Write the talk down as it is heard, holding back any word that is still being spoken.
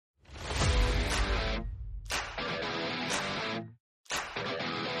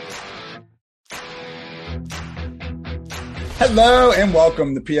Hello and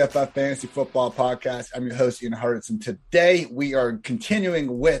welcome to PFF Fantasy Football Podcast. I'm your host, Ian Hartitz, and today we are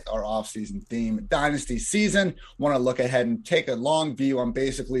continuing with our offseason theme, Dynasty Season. Want to look ahead and take a long view on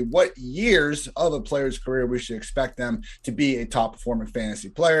basically what years of a player's career we should expect them to be a top-performing fantasy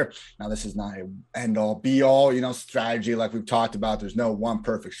player. Now, this is not an end-all, be-all, strategy like we've talked about. There's no one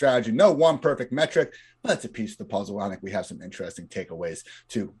perfect strategy, no one perfect metric. But it's a piece of the puzzle. I think we have some interesting takeaways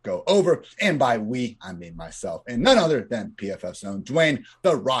to go over. And by we, I mean myself. And none other than PFF's own Dwayne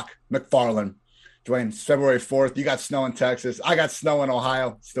The Rock McFarland. Dwayne, it's February 4th. You got snow in Texas. I got snow in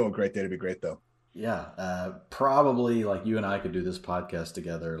Ohio. Still a great day to be great, though. Yeah, probably like you and I could do this podcast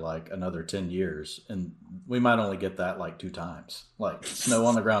together like another 10 years. And we might only get that like 2 times. Like snow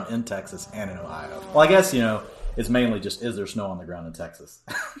on the ground in Texas and in Ohio. Well, I guess, it's mainly just, is there snow on the ground in Texas?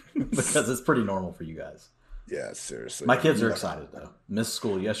 Because it's pretty normal for you guys. Yeah, seriously. My kids are excited, though. Missed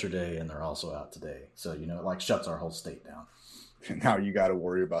school yesterday, and they're also out today. So, it like shuts our whole state down. Now you got to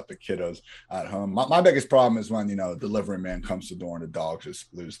worry about the kiddos at home. My biggest problem is when, delivery man comes to the door and the dogs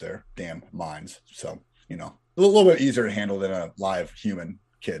just lose their damn minds. So, a little bit easier to handle than a live human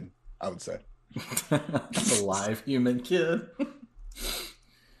kid, I would say. A live human kid.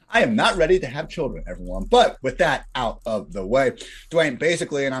 I am not ready to have children, everyone. But with that out of the way, Dwayne,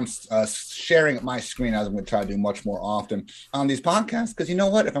 basically, and I'm sharing my screen as I'm going to try to do much more often on these podcasts, because you know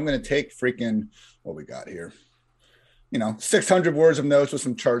what? If I'm going to take freaking, what we got here, 600 words of notes with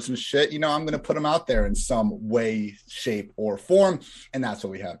some charts and shit, I'm going to put them out there in some way, shape, or form. And that's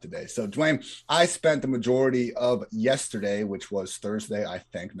what we have today. So, Dwayne, I spent the majority of yesterday, which was Thursday, I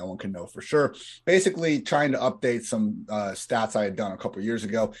think. No one can know for sure. Basically trying to update some stats I had done a couple of years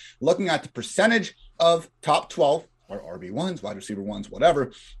ago, looking at the percentage of top 12 or RB1s, wide receiver ones, whatever,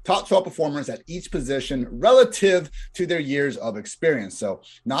 top 12 performers at each position relative to their years of experience. So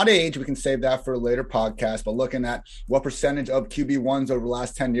not age, we can save that for a later podcast, but looking at what percentage of QB1s over the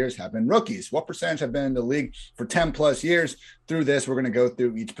last 10 years have been rookies, what percentage have been in the league for 10 plus years. Through this, we're going to go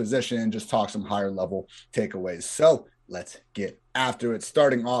through each position and just talk some higher level takeaways. So let's get after it,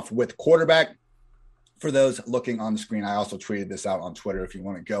 starting off with quarterback. For those looking on the screen, I also tweeted this out on Twitter if you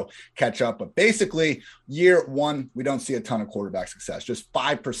want to go catch up. But basically, year one, we don't see a ton of quarterback success. Just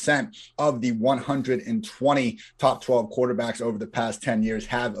 5% of the 120 top 12 quarterbacks over the past 10 years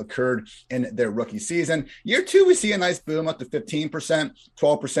have occurred in their rookie season. Year two, we see a nice boom up to 15%,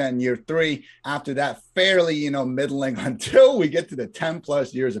 12% in year three. After that, fairly, middling until we get to the 10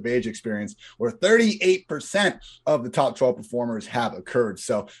 plus years of age experience, where 38% of the top 12 performers have occurred.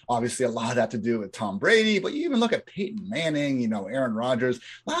 So obviously a lot of that to do with Tom Brady, but you even look at Peyton Manning, Aaron Rodgers.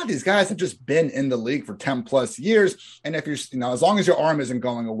 A lot of these guys have just been in the league for 10 plus years. And if you're, as long as your arm isn't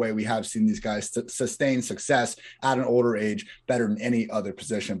going away, we have seen these guys sustain success at an older age better than any other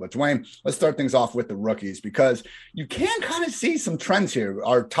position. But Dwayne, let's start things off with the rookies, because you can kind of see some trends here.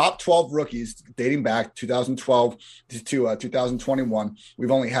 Our top 12 rookies dating back 2012 to 2021,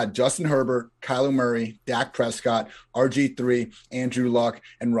 we've only had Justin Herbert, Kyler Murray, Dak Prescott, RG3, Andrew Luck,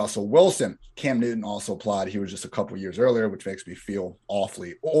 and Russell Wilson. Cam Newton also applied. He was just a couple years earlier, which makes me feel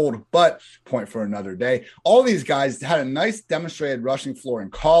awfully old, but point for another day. All these guys had a nice demonstrated rushing floor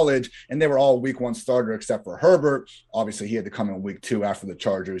in college, and they were all week one starter except for Herbert. Obviously, he had to come in week two after the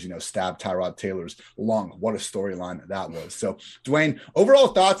Chargers, stabbed Tyrod Taylor's lung. What a storyline that was. So, Dwayne, overall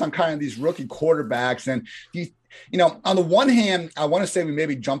thoughts on kind of these rookie quarterbacks. And on the one hand, I want to say we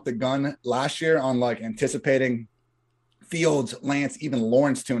maybe jumped the gun last year on like anticipating Fields, Lance, even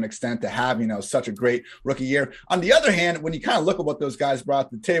Lawrence to an extent to have, such a great rookie year. On the other hand, when you kind of look at what those guys brought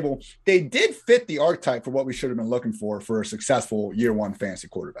to the table, they did fit the archetype for what we should have been looking for a successful year one fantasy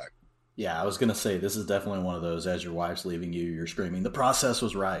quarterback. Yeah, I was going to say, this is definitely one of those, as your wife's leaving you, you're screaming, the process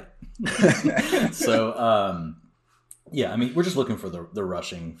was right. So, yeah, I mean, we're just looking for the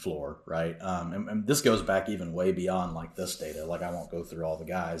rushing floor, right? And this goes back even way beyond like this data. Like, I won't go through all the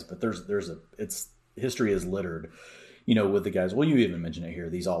guys, but history is littered, with the guys. Well, you even mentioned it here.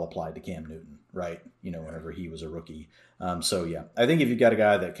 These all applied to Cam Newton, right? Whenever he was a rookie. So yeah, I think if you've got a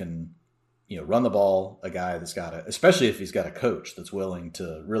guy that can, run the ball, a guy that's especially if he's got a coach that's willing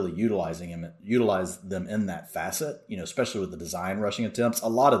to really utilize them in that facet, especially with the design rushing attempts. A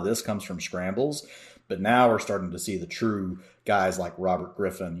lot of this comes from scrambles. But now we're starting to see the true guys like Robert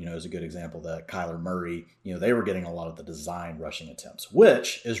Griffin, is a good example, that Kyler Murray, they were getting a lot of the design rushing attempts,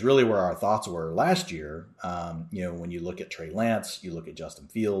 which is really where our thoughts were last year. When you look at Trey Lance, you look at Justin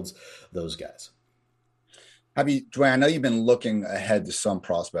Fields, those guys. Dwayne, I know you've been looking ahead to some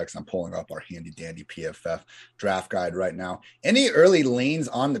prospects. I'm pulling up our handy dandy PFF draft guide right now. Any early leans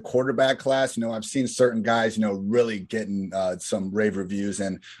on the quarterback class? I've seen certain guys, really getting some rave reviews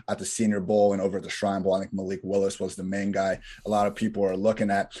and at the Senior Bowl and over at the Shrine Bowl. I think Malik Willis was the main guy a lot of people are looking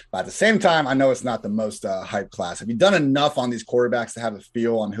at. But at the same time, I know it's not the most hype class. Have you done enough on these quarterbacks to have a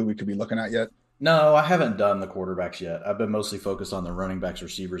feel on who we could be looking at yet? No, I haven't done the quarterbacks yet. I've been mostly focused on the running backs,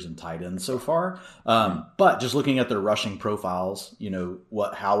 receivers, and tight ends so far. But just looking at their rushing profiles,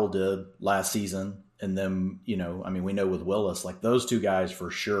 what Howell did last season, and then, we know with Willis, like those two guys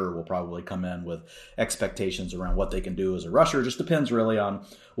for sure will probably come in with expectations around what they can do as a rusher. It just depends really on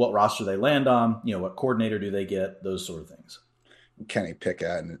what roster they land on, what coordinator do they get, those sort of things. Kenny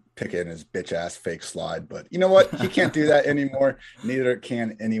Pickett and his bitch ass fake slide, but you know what? He can't do that anymore. Neither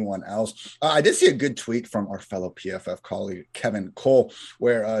can anyone else. I did see a good tweet from our fellow PFF colleague Kevin Cole,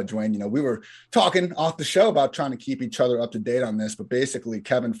 where Dwayne, we were talking off the show about trying to keep each other up to date on this, but basically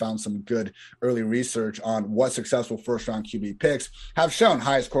Kevin found some good early research on what successful first round QB picks have shown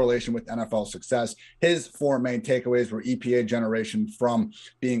highest correlation with NFL success. His four main takeaways were EPA generation from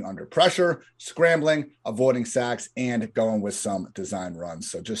being under pressure, scrambling, avoiding sacks, and going with some design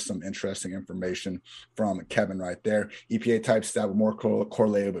runs. So just some interesting information from Kevin right there. EPA types that were more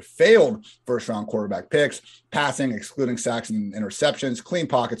correlated with failed first round quarterback picks, passing, excluding sacks and interceptions, clean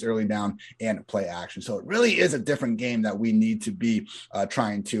pockets early down, and play action. So it really is a different game that we need to be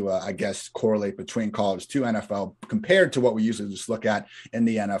trying to, correlate between college to NFL compared to what we usually just look at in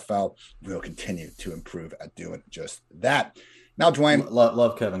the NFL. We'll continue to improve at doing just that. Now, Dwayne.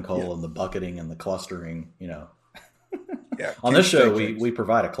 Love Kevin Cole and the bucketing and the clustering, Yeah, on this show, we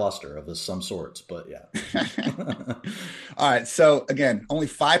provide a cluster of some sorts, but yeah. All right. So again, only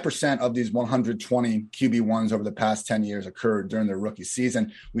 5% of these 120 QB1s over the past 10 years occurred during their rookie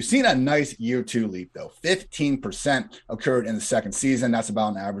season. We've seen a nice year two leap though. 15% occurred in the second season. That's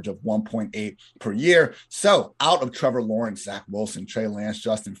about an average of 1.8 per year. So out of Trevor Lawrence, Zach Wilson, Trey Lance,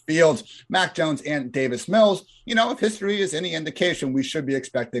 Justin Fields, Mac Jones, and Davis Mills, if history is any indication, we should be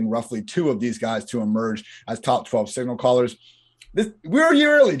expecting roughly two of these guys to emerge as top 12 signal callers. We're a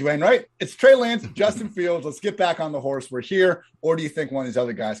year early, Dwayne, right? It's Trey Lance, Justin Fields. Let's get back on the horse. We're here. Or do you think one of these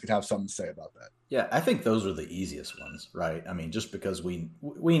other guys could have something to say about that? Yeah, I think those are the easiest ones, right? I mean, just because we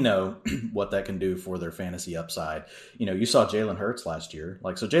know what that can do for their fantasy upside. You saw Jalen Hurts last year.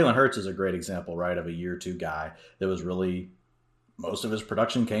 So Jalen Hurts is a great example, right, of a year two guy that was really most of his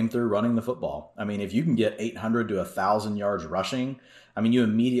production came through running the football. I mean, if you can get 800 to 1,000 yards rushing, you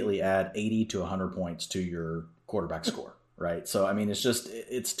immediately add 80 to 100 points to your quarterback score. Right. So,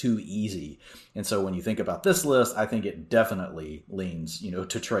 it's too easy. And so when you think about this list, I think it definitely leans,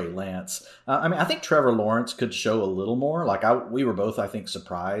 to Trey Lance. I think Trevor Lawrence could show a little more. We were both, I think,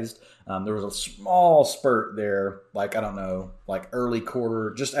 surprised. There was a small spurt there, early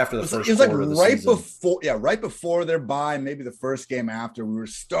quarter, just after the first quarter of the season. Right before their bye, maybe the first game after, we were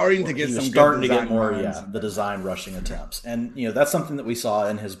starting to get more, the design rushing attempts. And, that's something that we saw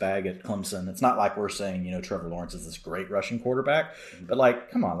in his bag at Clemson. It's not like we're saying, Trevor Lawrence is this great rushing quarterback, but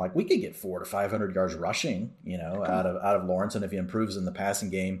come on, we could get 400 to 500 yards rushing, out of Lawrence. And if he improves in the passing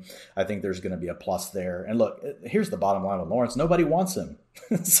game, I think there's going to be a plus there. And look, here's the bottom line with Lawrence. Nobody wants him.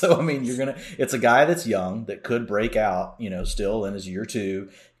 So, it's a guy that's young that could break out, still in his year two,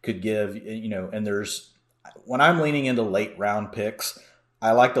 could give, and when I'm leaning into late round picks,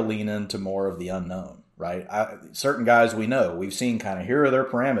 I like to lean into more of the unknown, right? Certain guys we've seen kind of here are their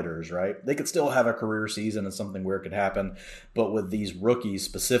parameters, right? They could still have a career season and something where it could happen. But with these rookies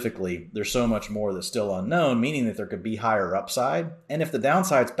specifically, there's so much more that's still unknown, meaning that there could be higher upside. And if the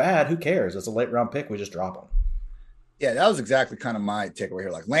downside's bad, who cares? It's a late round pick. We just drop them. Yeah, that was exactly kind of my takeaway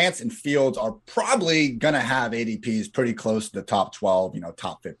here. Lance and Fields are probably going to have ADPs pretty close to the top 12,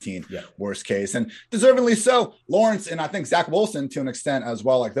 top 15, worst case, and deservingly so. Lawrence and I think Zach Wilson to an extent as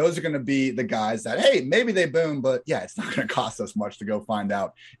well. Those are going to be the guys that, hey, maybe they boom, but it's not going to cost us much to go find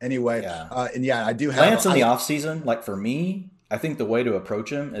out anyway. I do have Lance in the offseason. For me, I think the way to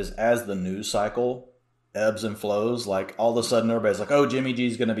approach him is as the news cycle ebbs and flows, all of a sudden everybody's like, oh, Jimmy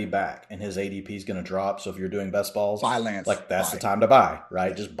G's going to be back and his ADP is going to drop. So if you're doing best balls, buy Lance. That's the time to buy,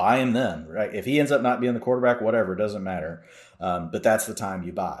 right? Just buy him then, right? If he ends up not being the quarterback, whatever, it doesn't matter. But that's the time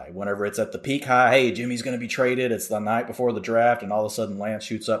you buy. Whenever it's at the peak high, hey, Jimmy's going to be traded. It's the night before the draft and all of a sudden Lance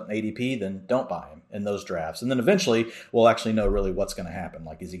shoots up in ADP, then don't buy him in those drafts. And then eventually we'll actually know really what's going to happen.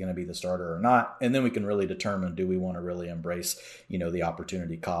 Is he going to be the starter or not? And then we can really determine, do we want to really embrace, the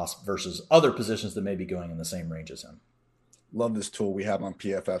opportunity cost versus other positions that may be going in the same range as him. Love this tool we have on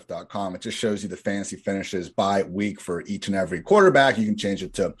pff.com. It just shows you the fantasy finishes by week for each and every quarterback. You can change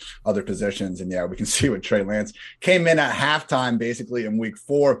it to other positions. And yeah, we can see what Trey Lance came in at halftime, basically in week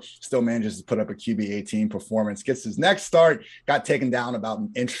 4, still manages to put up a QB 18 performance, gets his next start, got taken down about an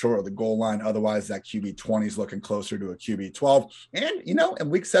inch short of the goal line. Otherwise, that QB 20 is looking closer to a QB 12. And, in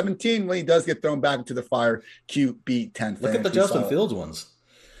week 17, when he does get thrown back into the fire, QB 10. Look at the Justin Fields ones.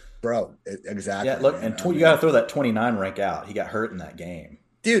 Bro, exactly. Yeah, look, and you got to throw that 29 rank out. He got hurt in that game.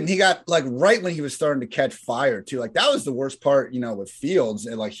 Dude, and he got right when he was starting to catch fire too. That was the worst part, with Fields.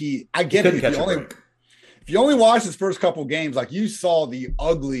 And I get it. If you only watched his first couple games, you saw the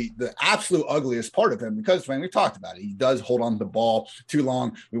absolute ugliest part of him because when we talked about it, he does hold on to the ball too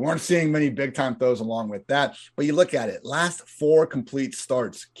long. We weren't seeing many big time throws along with that. But you look at it, last 4 complete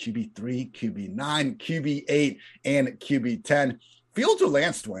starts, QB3, QB9, QB8, and QB10. Fields or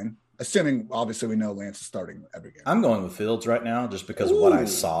Lance, Dwayne? Assuming, obviously, we know Lance is starting every game. I'm going with Fields right now just because of what I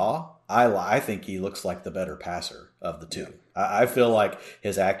saw. I think he looks like the better passer of the two. Yeah. I feel like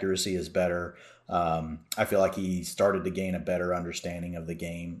his accuracy is better. I feel like he started to gain a better understanding of the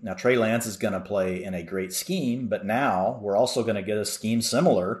game. Now, Trey Lance is going to play in a great scheme, but now we're also going to get a scheme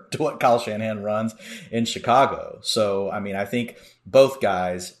similar to what Kyle Shanahan runs in Chicago. So, I think both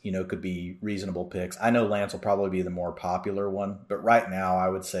guys, could be reasonable picks. I know Lance will probably be the more popular one, but right now I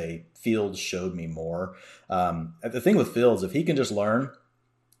would say Fields showed me more. The thing with Fields, if he can just learn,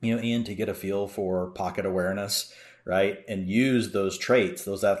 Ian, to get a feel for pocket awareness, right, and use those traits,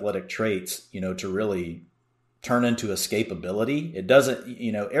 those athletic traits, to really turn into escapability. It doesn't,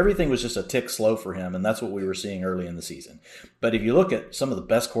 everything was just a tick slow for him, and that's what we were seeing early in the season. But if you look at some of the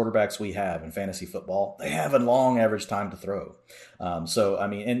best quarterbacks we have in fantasy football, they have a long average time to throw.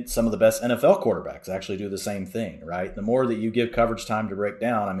 And some of the best NFL quarterbacks actually do the same thing, right? The more that you give coverage time to break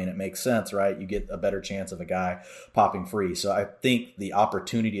down, it makes sense, right? You get a better chance of a guy popping free. So I think the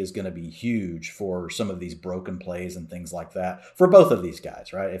opportunity is going to be huge for some of these broken plays and things like that for both of these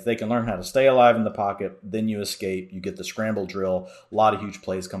guys, right? If they can learn how to stay alive in the pocket, then you escape, you get the scramble drill. A lot of huge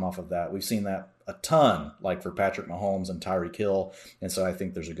plays come off of that. We've seen that a ton, like for Patrick Mahomes and Tyreek Hill. And so I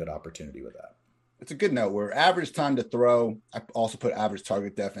think there's a good opportunity with that. It's a good note where average time to throw, I also put average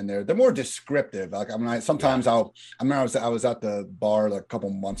target depth in there. They're more descriptive. I was at the bar a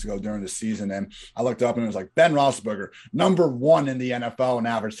couple months ago during the season, and I looked up and it was like Ben Roethlisberger, number 1 in the NFL in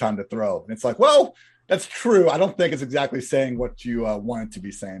average time to throw. And it's like, well, that's true. I don't think it's exactly saying what you want it to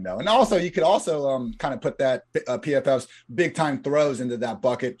be saying, though. And also, you could also kind of put that PFF's big time throws into that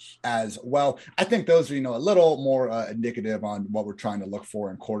bucket as well. I think those are, a little more indicative on what we're trying to look for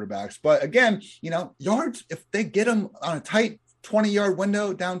in quarterbacks. But again, yards, if they get them on a tight 20-yard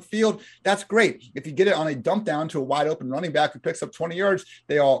window downfield, that's great. If you get it on a dump down to a wide open running back who picks up 20 yards,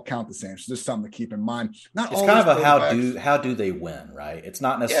 they all count the same. So just something to keep in mind. It's kind of a how do they win, right? It's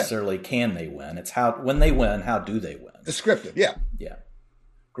not necessarily can they win. It's when they win, how do they win? Descriptive, yeah. Yeah.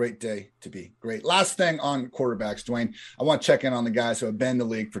 Great day to be great. Last thing on quarterbacks, Dwayne, I want to check in on the guys who have been in the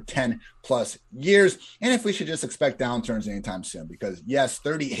league for 10 plus years. And if we should just expect downturns anytime soon, because yes,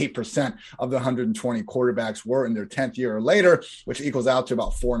 38% of the 120 quarterbacks were in their 10th year or later, which equals out to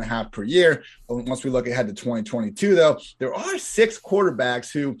about 4.5 per year. Once we look ahead to 2022, though, there are 6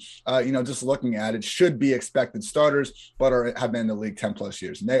 quarterbacks who, just looking at it, should be expected starters, but have been in the league 10 plus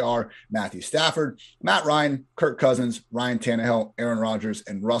years. And they are Matthew Stafford, Matt Ryan, Kirk Cousins, Ryan Tannehill, Aaron Rodgers,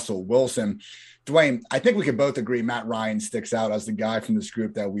 and Russell Wilson. Dwayne, I think we can both agree Matt Ryan sticks out as the guy from this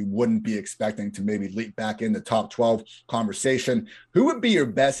group that we wouldn't be expecting to maybe leap back in the top 12 conversation. Who would be your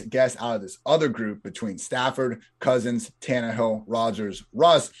best guess out of this other group between Stafford, Cousins, Tannehill, Rodgers,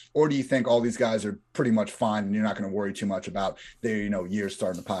 Russ? Or do you think all these guys are pretty much fine and you're not going to worry too much about their, years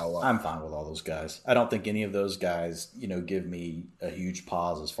starting to pile up? I'm fine with all those guys. I don't think any of those guys, give me a huge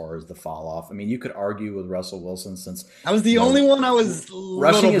pause as far as the fall off. You could argue with Russell Wilson since I was the only one I was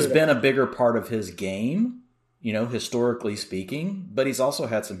rushing has been a bigger part of his game, historically speaking, but he's also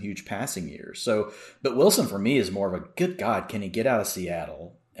had some huge passing years. So, but Wilson for me is more of a good God, can he get out of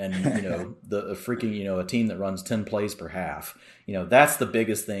Seattle? And, the freaking, a team that runs 10 plays per half, that's the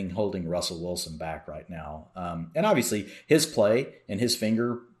biggest thing holding Russell Wilson back right now. And obviously his play and his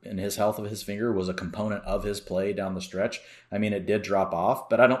finger and his health of his finger was a component of his play down the stretch. It did drop off,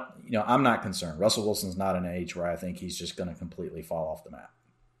 but I'm not concerned. Russell Wilson's not an age where I think he's just going to completely fall off the map.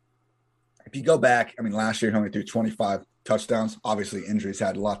 If you go back, last year he only threw 25 touchdowns. Obviously, injuries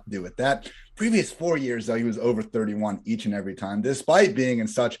had a lot to do with that. Previous 4 years, though, he was over 31 each and every time, despite being in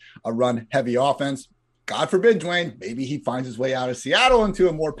such a run-heavy offense. God forbid, Dwayne, maybe he finds his way out of Seattle into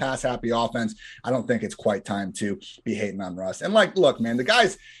a more pass-happy offense. I don't think it's quite time to be hating on Russ. And look, man, the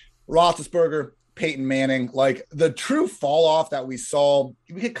guy's Roethlisberger, Peyton Manning, like the true fall off that we saw,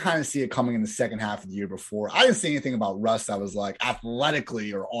 we could kind of see it coming in the second half of the year before. I didn't see anything about Russ that was like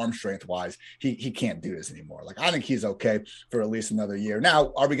athletically or arm strength wise, he can't do this anymore. Like I think he's okay for at least another year.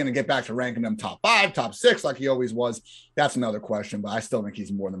 Now, are we going to get back to ranking him top 5, top 6 like he always was? That's another question, but I still think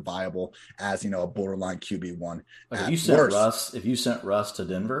he's more than viable as, a borderline QB1. Like if you sent Russ to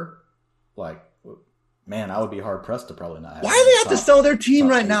Denver, like, man, I would be hard pressed to probably not have. Why do they have to sell their team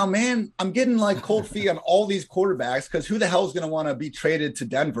right now, man? I'm getting like cold feet on all these quarterbacks because who the hell is going to want to be traded to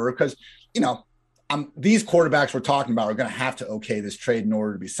Denver? Because, these quarterbacks we're talking about are going to have to okay this trade in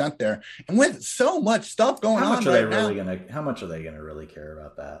order to be sent there. And with so much stuff going on right now, how much are they going to really care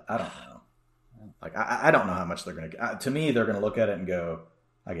about that? I don't know. Like, I don't know how much they're going to. To me, they're going to look at it and go,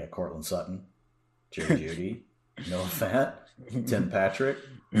 I get Cortland Sutton, Jerry Jeudy, Noah Fant, Tim Patrick.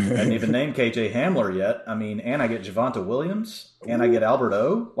 I didn't even name KJ Hamler yet. I mean, and I get Javonte Williams, and I get Albert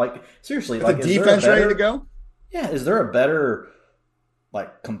O. Like, seriously, is like the defense ready to go? Yeah, is there a better,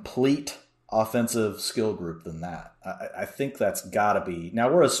 like, complete offensive skill group than that? I think that's got to be. Now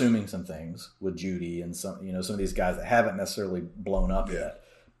we're assuming some things with Jeudy and some of these guys that haven't necessarily blown up yet.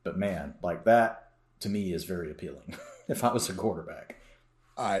 But man, like that to me is very appealing. If I was a quarterback.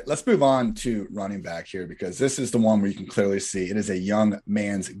 All right, let's move on to running back here because this is the one where you can clearly see it is a young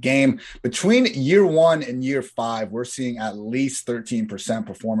man's game. Between year 1 and year 5, we're seeing at least 13%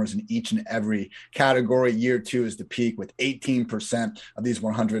 performers in each and every category. Year 2 is the peak with 18% of these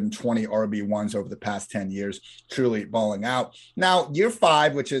 120 RB1s over the past 10 years, truly balling out. Now, year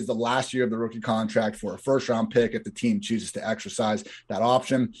 5, which is the last year of the rookie contract for a first-round pick if the team chooses to exercise that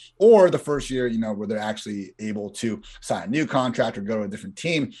option, or the first year, where they're actually able to sign a new contract or go to a different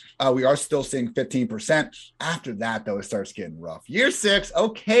team. We are still seeing 15%. After that, though, it starts getting rough. Year 6,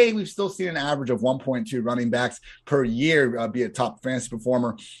 okay, we've still seen an average of 1.2 running backs per year be a top fantasy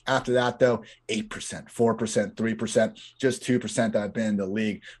performer. After that, though, 8%, 4%, 3%, just 2% that have been in the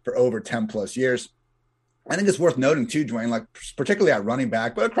league for over 10 plus years. I think it's worth noting too, Dwayne, like particularly at running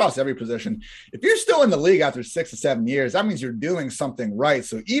back, but across every position, if you're still in the league after 6 to 7 years, that means you're doing something right.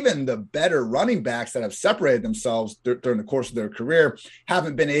 So even the better running backs that have separated themselves during the course of their career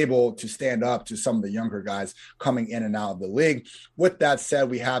haven't been able to stand up to some of the younger guys coming in and out of the league. With that said,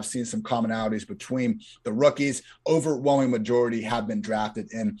 we have seen some commonalities between the rookies. Overwhelming majority have been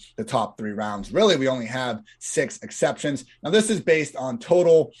drafted in the top 3 rounds. Really, we only have 6 exceptions. Now, this is based on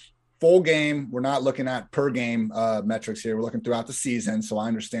total full game. We're not looking at per game metrics here. We're looking throughout the season. So I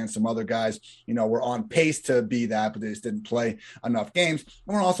understand some other guys, were on pace to be that, but they just didn't play enough games.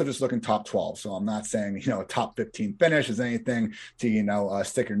 And we're also just looking top 12. So I'm not saying, a top 15 finish is anything to,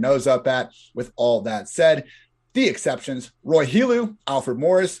 stick your nose up at. With all that said, the exceptions, Roy Helu, Alfred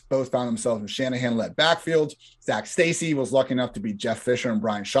Morris, both found themselves in Shanahan-led backfields. Zach Stacy was lucky enough to be Jeff Fisher and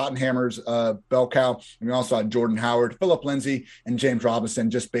Brian Schottenheimer's bell cow. And we also had Jordan Howard, Philip Lindsay, and James Robinson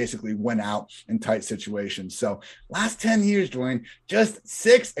just basically went out in tight situations. So last 10 years, Dwayne, just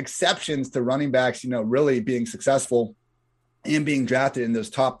 6 exceptions to running backs, really being successful and being drafted in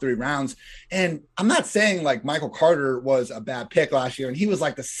those top 3 rounds. And I'm not saying like Michael Carter was a bad pick last year, and he was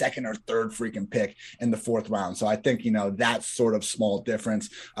like the 2nd or 3rd freaking pick in the 4th round. So I think, that sort of small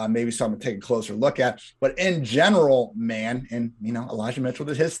difference, maybe something to take a closer look at. But in general, man, and, Elijah Mitchell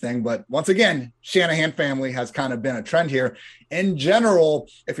did his thing. But once again, Shanahan family has kind of been a trend here. In general,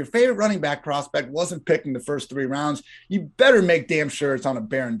 if your favorite running back prospect wasn't picked in the first 3 rounds, you better make damn sure it's on a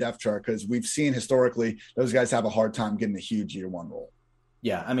barren depth chart, because we've seen historically those guys have a hard time getting a huge year 1 role.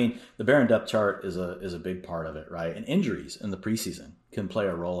 Yeah, I mean, the barren depth chart is a big part of it, right? And injuries in the preseason can play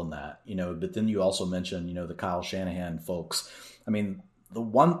a role in that, but then you also mentioned, the Kyle Shanahan folks. I mean, the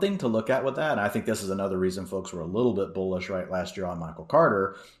one thing to look at with that, and I think this is another reason folks were a little bit bullish right last year on Michael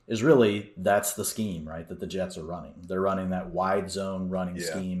Carter, is really that's the scheme, right, that the Jets are running. They're running that wide zone running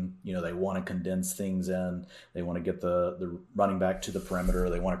scheme. They want to condense things in. They want to get the running back to the perimeter.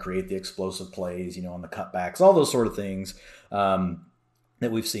 They want to create the explosive plays, on the cutbacks, all those sort of things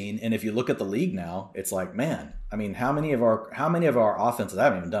that we've seen. And if you look at the league now, it's like, man, I mean, how many of our offenses, I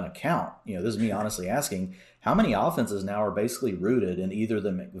haven't even done a count. This is me honestly asking, how many offenses now are basically rooted in either the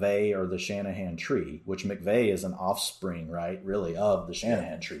McVay or the Shanahan tree, which McVay is an offspring, right, really, of the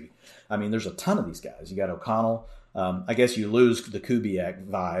Shanahan tree. I mean, there's a ton of these guys. You got O'Connell. I guess you lose the Kubiak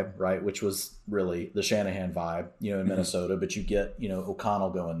vibe, right, which was really the Shanahan vibe, in Minnesota, but you get,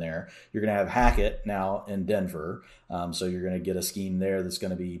 O'Connell going there. You're going to have Hackett now in Denver, so you're going to get a scheme there that's going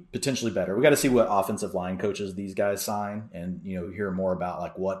to be potentially better. We got to see what offensive line coaches these guys sign and, hear more about,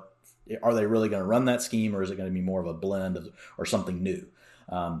 like, what are they really going to run that scheme, or is it going to be more of a blend or something new?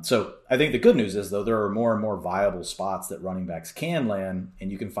 So I think the good news is, though, there are more and more viable spots that running backs can land,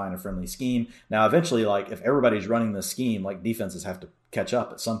 and you can find a friendly scheme. Now, eventually, like if everybody's running this scheme, like defenses have to catch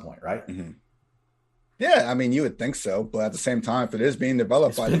up at some point, right? Mm-hmm. Yeah, I mean, you would think so, but at the same time, if it is being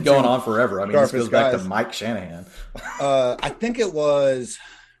developed, it's been going on forever. I mean, this goes back to Mike Shanahan. I think it was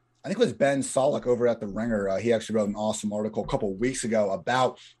Ben Solak over at The Ringer. He actually wrote an awesome article a couple of weeks ago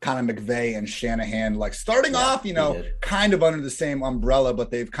about kind of McVay and Shanahan, like starting off, kind of under the same umbrella,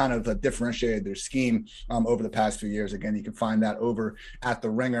 but they've kind of differentiated their scheme over the past few years. Again, you can find that over at The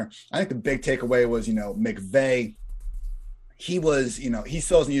Ringer. I think the big takeaway was, McVay, he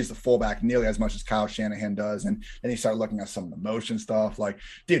still doesn't use the fullback nearly as much as Kyle Shanahan does. And then he started looking at some of the motion stuff. Like,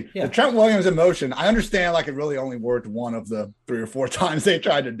 dude, the Trent Williams in motion, I understand like it really only worked one of the 3 or 4 times they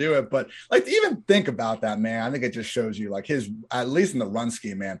tried to do it. But like to even think about that, man, I think it just shows you like his, at least in the run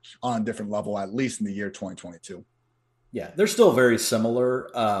scheme, man, on a different level, at least in the year 2022. Yeah, they're still very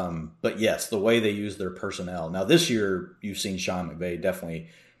similar. But yes, the way they use their personnel. Now this year, you've seen Sean McVay definitely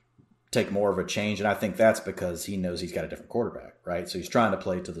take more of a change. And I think that's because he knows he's got a different quarterback, right? So he's trying to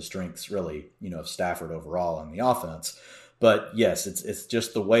play to the strengths really, of Stafford overall on the offense. But yes, it's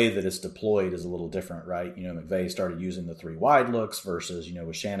just the way that it's deployed is a little different, right? McVay started using the 3 wide looks versus,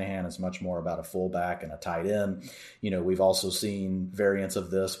 with Shanahan, it's much more about a fullback and a tight end. We've also seen variants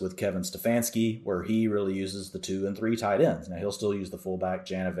of this with Kevin Stefanski, where he really uses the 2 and 3 tight ends. Now he'll still use the fullback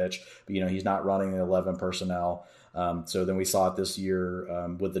Janovich, but he's not running the 11 personnel. So then we saw it this year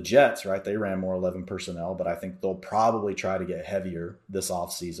with the Jets, right? They ran more 11 personnel, but I think they'll probably try to get heavier this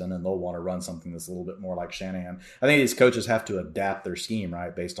offseason, and they'll want to run something that's a little bit more like Shanahan. I think these coaches have to adapt their scheme,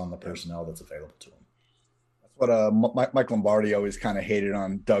 right, based on the personnel that's available to them. That's what Mike Lombardi always kind of hated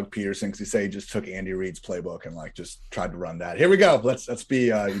on Doug Peterson, because he said he just took Andy Reid's playbook and like just tried to run that. Here we go. Let's be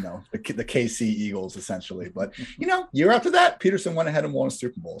the KC Eagles essentially. But year after that, Peterson went ahead and won a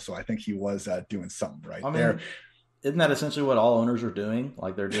Super Bowl, so I think he was doing something right there. Isn't that essentially what all owners are doing?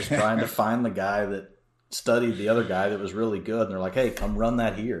 Like they're just trying to find the guy that studied the other guy that was really good, and they're like, "Hey, come run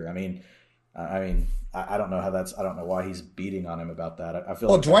that here." I don't know how that's. I don't know why he's beating on him about that. I feel.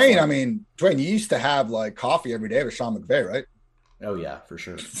 Well, Dwayne, Dwayne, you used to have like coffee every day with Sean McVay, right? Oh yeah, for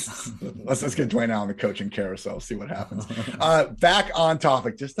sure. let's get Dwayne out on the coaching carousel, see what happens. Back on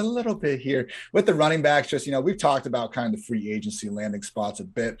topic just a little bit here with the running backs. Just, we've talked about kind of the free agency landing spots a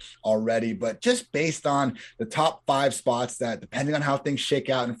bit already, but just based on the top 5 spots that, depending on how things shake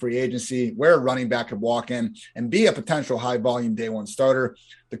out in free agency, where a running back could walk in and be a potential high volume day 1 starter,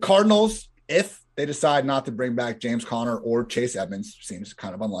 the Cardinals, if they decide not to bring back James Conner or Chase Edmonds, seems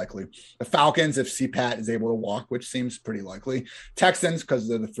kind of unlikely. The Falcons, if CPAT is able to walk, which seems pretty likely. Texans, because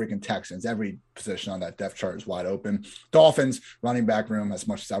they're the freaking Texans. Every position on that depth chart is wide open. Dolphins, running back room, as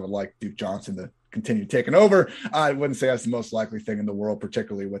much as I would like Duke Johnson to continue taking over, I wouldn't say that's the most likely thing in the world,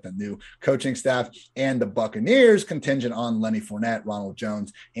 particularly with a new coaching staff. And the Buccaneers, contingent on Lenny Fournette, Ronald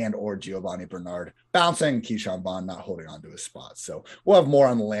Jones, and or Giovanni Bernard bouncing, Keyshawn Vaughn not holding on to his spot. So we'll have more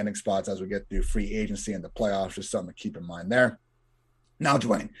on the landing spots as we get through free agency and the playoffs. Just something to keep in mind there. Now,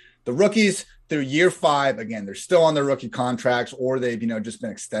 Dwayne, the rookies through year 5, again, they're still on their rookie contracts, or they've, just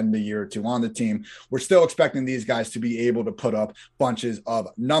been extended a year or 2 on the team. We're still expecting these guys to be able to put up bunches of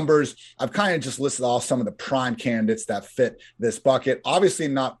numbers. I've kind of just listed off some of the prime candidates that fit this bucket. Obviously,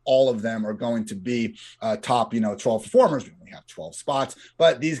 not all of them are going to be top, 12 performers. We only have 12 spots,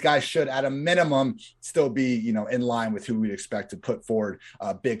 but these guys should, at a minimum, still be, in line with who we expect to put forward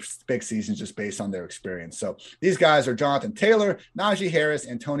big seasons just based on their experience. So these guys are Jonathan Taylor, Najee Harris,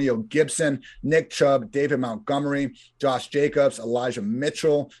 Antonio Gibson, Nick Chubb, David Montgomery, Josh Jacobs, Elijah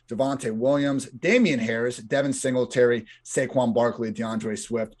Mitchell, Javonte Williams, Damian Harris, Devin Singletary, Saquon Barkley, DeAndre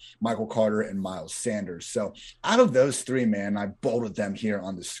Swift, Michael Carter, and Miles Sanders. So out of those 3, man, I bolded them here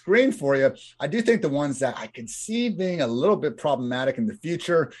on the screen for you. I do think the ones that I could see being a little bit problematic in the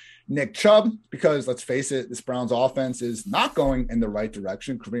future, Nick Chubb, because let's face it, this Browns offense is not going in the right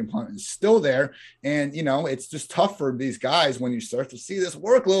direction. Kareem Hunt is still there. And, it's just tough for these guys when you start to see this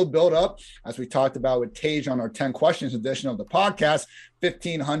workload build up, as we talked about with Tage on our 10 questions edition of the podcast.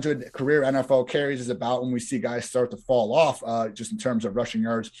 1,500 career NFL carries is about when we see guys start to fall off, just in terms of rushing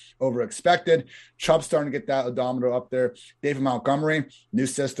yards over expected. Chubb starting to get that odometer up there. David Montgomery, new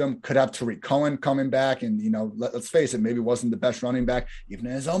system, could have Tariq Cohen coming back. And, let's face it, maybe wasn't the best running back, even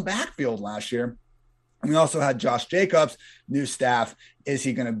in his own backfield last year. We also had Josh Jacobs, new staff. Is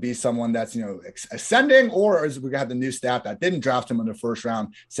he going to be someone that's, ascending, or is we got the new staff that didn't draft him in the first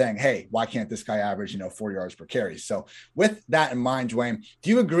round saying, hey, why can't this guy average, 4 yards per carry? So with that in mind, Dwayne,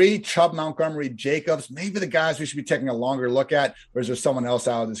 do you agree Chubb, Montgomery, Jacobs, maybe the guys we should be taking a longer look at, or is there someone else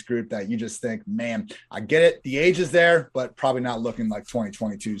out of this group that you just think, man, I get it. The age is there, but probably not looking like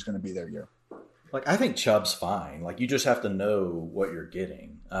 2022 is going to be their year? Like, I think Chubb's fine. Like, you just have to know what you're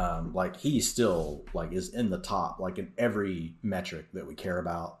getting. Like, he still, like, is in the top, like, in every metric that we care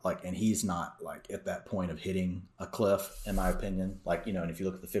about. Like, and he's not, like, at that point of hitting a cliff, in my opinion. Like, and if you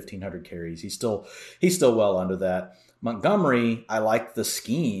look at the 1,500 carries, he's still well under that. Montgomery, I like the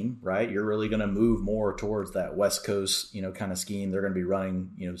scheme, right? You're really going to move more towards that West Coast, kind of scheme. They're going to be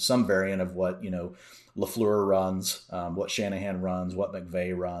running, some variant of what, LaFleur runs, what Shanahan runs, what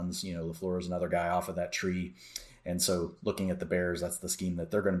McVay runs. LaFleur is another guy off of that tree. And so looking at the Bears, that's the scheme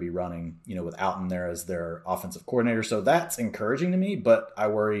that they're going to be running, with Alton there as their offensive coordinator. So that's encouraging to me, but I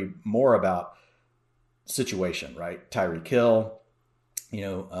worry more about situation, right? Tyreek Hill,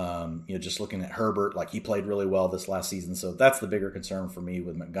 just looking at Herbert, like he played really well this last season. So that's the bigger concern for me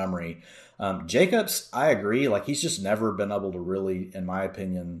with Montgomery. Jacobs, I agree. Like he's just never been able to really, in my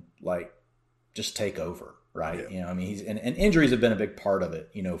opinion, like just take over. Right. Yeah. He's, and injuries have been a big part of it,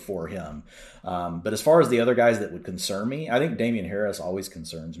 for him. But as far as the other guys that would concern me, I think Damian Harris always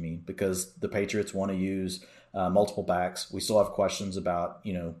concerns me because the Patriots want to use multiple backs. We still have questions about,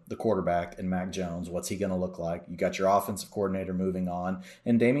 the quarterback and Mac Jones. What's he going to look like? You got your offensive coordinator moving on,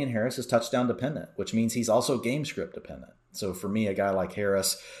 and Damian Harris is touchdown dependent, which means he's also game script dependent. So for me, a guy like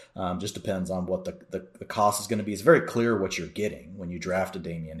Harris just depends on what the cost is going to be. It's very clear what you're getting when you draft a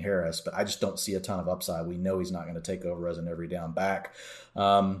Damian Harris, but I just don't see a ton of upside. We know he's not going to take over as an every down back.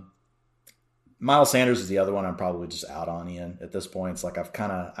 Miles Sanders is the other one I'm probably just out on, Ian, at this point. It's like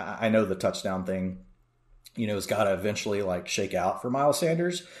I know the touchdown thing, has got to eventually like shake out for Miles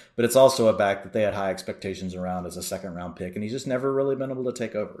Sanders, but it's also a back that they had high expectations around as a second round pick, and he's just never really been able to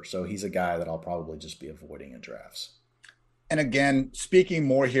take over. So he's a guy that I'll probably just be avoiding in drafts. And again, speaking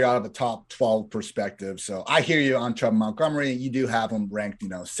more here out of the top 12 perspective. So I hear you on Chubb Montgomery. You do have him ranked,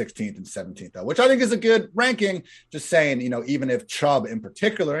 16th and 17th, though, which I think is a good ranking. Just saying, even if Chubb in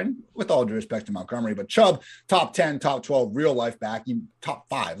particular, and with all due respect to Montgomery, but Chubb, top 10, top 12, real life back, top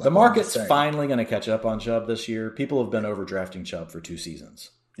 5. Like the market's finally going to catch up on Chubb this year. People have been overdrafting Chubb for 2 seasons.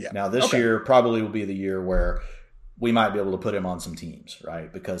 Yeah. Now this year probably will be the year where we might be able to put him on some teams,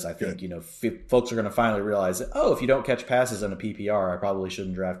 right? Because I think, folks are going to finally realize that, if you don't catch passes in a PPR, I probably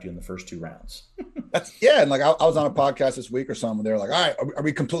shouldn't draft you in the first 2 rounds. And like I was on a podcast this week or something. They were like, all right, are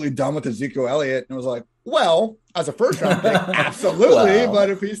we completely done with Ezekiel Elliott? And I was like, well, as a first round pick, absolutely. But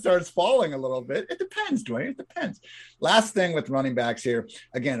if he starts falling a little bit, it depends, Dwayne. It depends. Last thing with running backs here,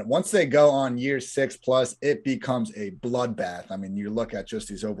 again, once they go on year 6+, it becomes a bloodbath. You look at just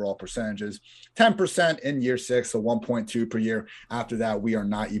these overall percentages, 10% in year 6, so 1.2 per year. After that, we are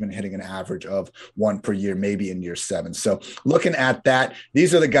not even hitting an average of 1 per year, maybe in year 7. So looking at that,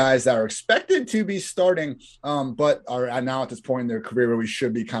 these are the guys that are expected to be starting, but are now at this point in their career where we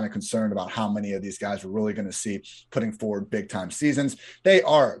should be kind of concerned about how many of these guys we're really going to see putting forward big time seasons. They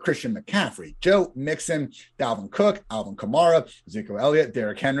are Christian McCaffrey, Joe Mixon, Dalvin Cook, Alvin Kamara, Ezekiel Elliott,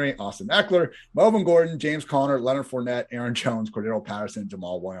 Derrick Henry, Austin Eckler, Melvin Gordon, James Conner, Leonard Fournette, Aaron Jones, Cordero Patterson,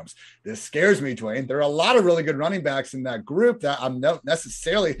 Jamal Williams. This scares me, Dwayne. There are a lot of really good running backs in that group that I don't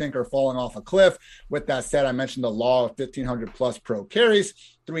necessarily think are falling off a cliff. With that said, I mentioned the law of 1,500 plus pro carries.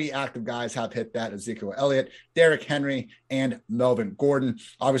 3 active guys have hit that: Ezekiel Elliott, Derrick Henry, and Melvin Gordon.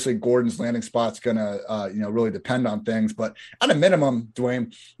 Obviously, Gordon's landing spot's going to, really depend on things. But at a minimum,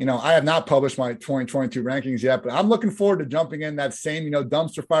 Dwayne, I have not published my 2022 rankings yet, but I'm looking forward to jumping in that same,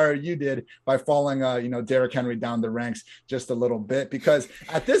 dumpster fire you did by falling, Derrick Henry down the ranks just a little bit. Because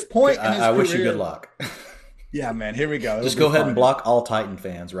at this point in his career, I wish you good luck. Yeah, man. Here we go. Just go ahead and block all Titan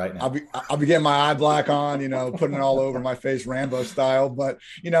fans right now. I'll be getting my eye black on, putting it all over my face, Rambo style. But,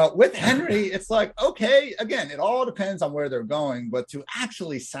 with Henry, it's like, okay, again, it all depends on where they're going. But to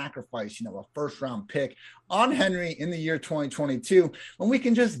actually sacrifice, a first round pick on Henry in the year 2022, when we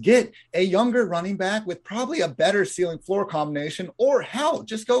can just get a younger running back with probably a better ceiling floor combination, or hell,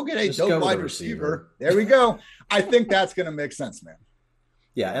 just go get a dope wide receiver. There we go. I think that's going to make sense, man.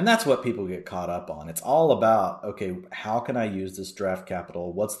 Yeah, and that's what people get caught up on. It's all about, okay, how can I use this draft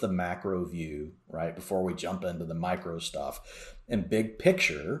capital? What's the macro view, right, before we jump into the micro stuff? And big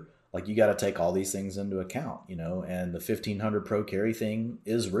picture, like you got to take all these things into account, and the 1,500 pro carry thing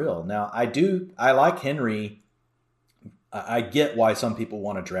is real. Now, I like Henry. I get why some people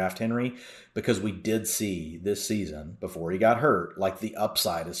want to draft Henry, because we did see this season before he got hurt, like the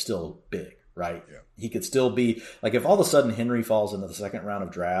upside is still big. right? Yeah. He could still be like, if all of a sudden Henry falls into the second round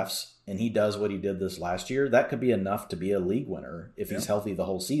of drafts and he does what he did this last year, that could be enough to be a league winner if he's healthy the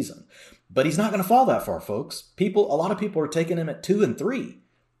whole season. But he's not going to fall that far, folks. A lot of people are taking him at 2 and 3.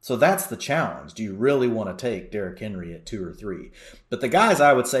 So that's the challenge. Do you really want to take Derrick Henry at 2 or 3? But the guys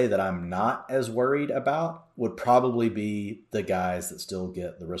I would say that I'm not as worried about would probably be the guys that still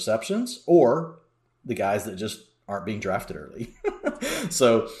get the receptions, or the guys that just aren't being drafted early.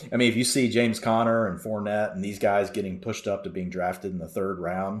 So, I mean, if you see James Conner and Fournette and these guys getting pushed up to being drafted in the 3rd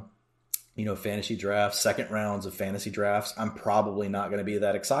round, fantasy drafts, 2nd rounds of fantasy drafts, I'm probably not going to be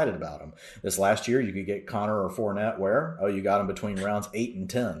that excited about them. This last year, you could get Connor or Fournette where? Oh, you got them between rounds 8 and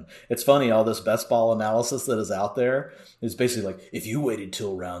 10. It's funny, all this best ball analysis that is out there is basically like, if you waited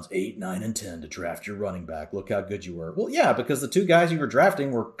till rounds 8, 9, and 10 to draft your running back, look how good you were. Well, yeah, because the 2 guys you were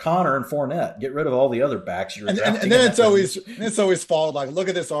drafting were Connor and Fournette. Get rid of all the other backs you were drafting. And then it's always followed, like, look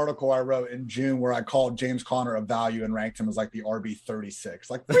at this article I wrote in June where I called James Conner a value and ranked him as like the RB 36.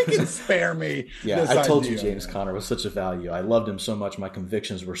 Like, freaking spare me. Yeah, I told you James Conner was such a value. I loved him so much. My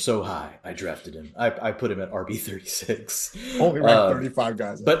convictions were so high. I drafted him. I put him at RB 36. Only ranked 35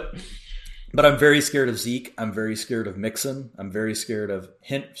 guys. But I'm very scared of Zeke. I'm very scared of Mixon. I'm very scared of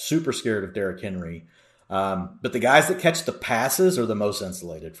super scared of Derrick Henry. But the guys that catch the passes are the most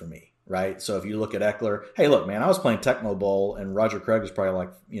insulated for me, right? So if you look at Eckler, hey, look, man, I was playing Tecmo Bowl and Roger Craig was probably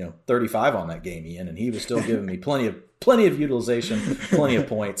like 35 on that game, Ian, and he was still giving me plenty of utilization, plenty of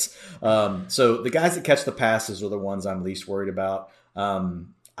points. So the guys that catch the passes are the ones I'm least worried about.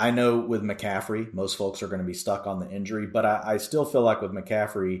 I know with McCaffrey, most folks are going to be stuck on the injury, but I still feel like with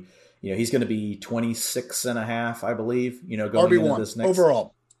McCaffrey, he's going to be 26 and a half, I believe, going RB1 into this next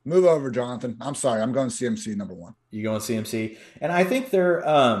overall. Move over, Jonathan. I'm sorry. I'm going CMC number 1. You going CMC? And I think there's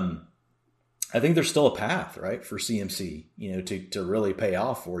still a path, right, for CMC, to really pay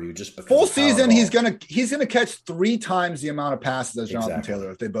off for you just because full season he's gonna catch 3 times the amount of passes as Jonathan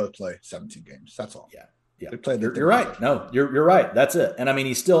Taylor if they both play 17 games. That's all. Yeah. You're right. No, you're right. That's it. And I mean,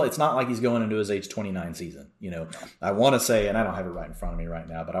 it's not like he's going into his age 29 season. I want to say, and I don't have it right in front of me right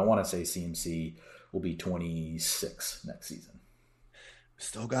now, but I want to say CMC will be 26 next season.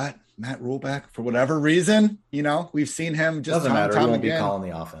 Still got Matt Rule back for whatever reason. We've seen him just doesn't matter. Time he won't again. Be calling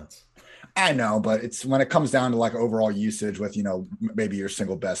the offense. I know, but it's when it comes down to like overall usage with, maybe your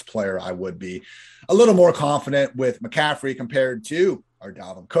single best player, I would be a little more confident with McCaffrey compared to our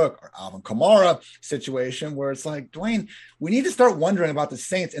Dalvin Cook or Alvin Kamara situation, where it's like, Dwayne, we need to start wondering about the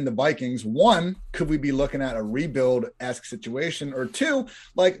Saints and the Vikings. 1, could we be looking at a rebuild-esque situation? Or 2,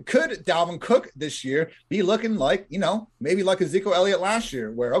 like, could Dalvin Cook this year be looking like, maybe like Ezekiel Elliott last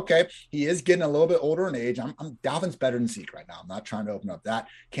year, where, okay, he is getting a little bit older in age. Dalvin's better than Zeke right now. I'm not trying to open up that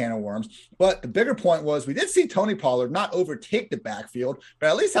can of worms. But the bigger point was we did see Tony Pollard not overtake the backfield, but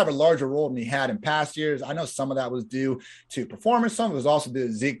at least have a larger role than he had in past years. I know some of that was due to performance. Some of it was also due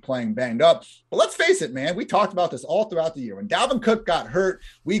to Zeke playing banged up. But let's face it, man, we talked about this all throughout the year. When Dalvin Cook got hurt,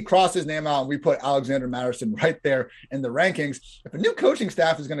 we crossed his name out and we put Alexander Mattison right there in the rankings. If a new coaching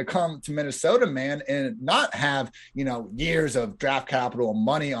staff is going to come to Minnesota, man, and not have, years of draft capital and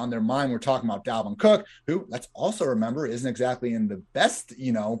money on their mind, we're talking about Dalvin Cook, who, let's also remember, isn't exactly in the best,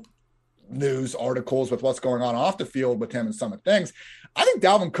 news articles with what's going on off the field with him and some of things. I think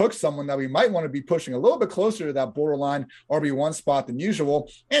Dalvin Cook's someone that we might want to be pushing a little bit closer to that borderline RB1 spot than usual.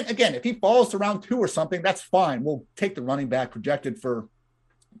 And again, if he falls to round 2 or something, that's fine. We'll take the running back projected for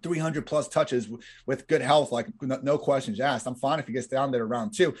 300 plus touches with good health, like no questions asked. I'm fine if he gets down there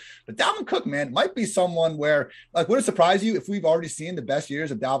around 2. But Dalvin Cook, man, might be someone where, like, would it surprise you if we've already seen the best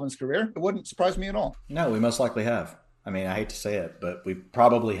years of Dalvin's career? It wouldn't surprise me at all. No, we most likely have. I mean, I hate to say it, but we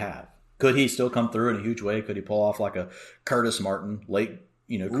probably have. Could he still come through in a huge way? Could he pull off like a Curtis Martin late,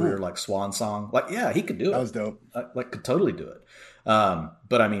 career, like swan song? Like, yeah, he could do it. That was dope. Could totally do it.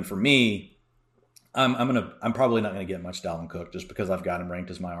 But I mean, for me, I'm probably not going to get much Dalvin Cook just because I've got him ranked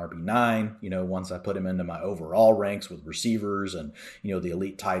as my RB9. Once I put him into my overall ranks with receivers and, the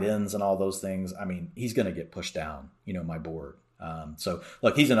elite tight ends and all those things, I mean, he's going to get pushed down, my board. So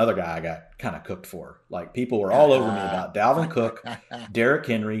look, he's another guy I got kind of cooked for. Like, people were all over me about Dalvin Cook, Derrick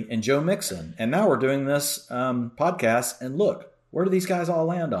Henry, and Joe Mixon. And now we're doing this podcast, and look, where do these guys all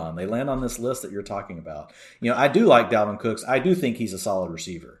land on? They land on this list that you're talking about. I do like Dalvin Cooks. I do think he's a solid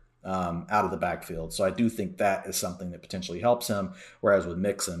receiver out of the backfield. So I do think that is something that potentially helps him. Whereas with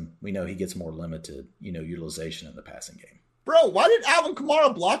Mixon, we know he gets more limited, utilization in the passing game. Bro, why did Alvin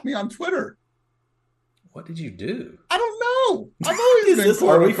Kamara block me on Twitter? What did you do? I don't know. I've always been cool.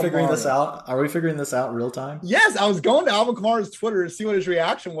 Are we figuring this out? Are we figuring this out real time? Yes, I was going to Alvin Kamara's Twitter to see what his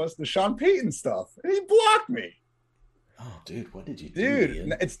reaction was to Sean Payton stuff, and he blocked me. Oh, dude, what did you do, Dude,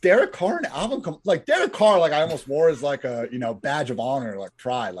 Ian? it's Derek Carr and like Derek Carr, like I almost wore as like a badge of honor, like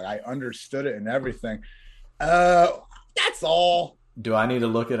pride. Like I understood it and everything. Uh that's all. Do I need to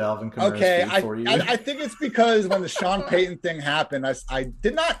look at Alvin Kamara's Okay, feed for you? I think it's because when the Sean Payton thing happened, I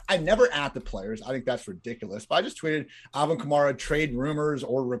never at the players. I think that's ridiculous. But I just tweeted Alvin Kamara trade rumors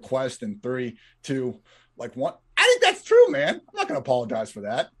or request in 3, 2, like 1. I think that's true, man. I'm not gonna apologize for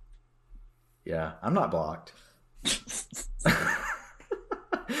that. Yeah, I'm not blocked.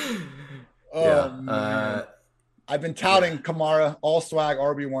 Man. I've been touting Kamara all swag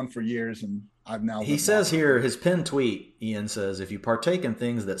RB1 for years, and I've now. He says here his pinned tweet. Ian says, "If you partake in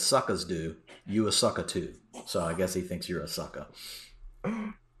things that suckers do, you a sucker too." So I guess he thinks you're a sucker.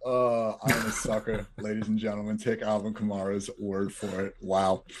 I'm a sucker, ladies and gentlemen. Take Alvin Kamara's word for it.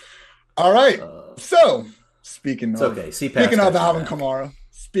 Wow. All right. So speaking of Alvin Kamara,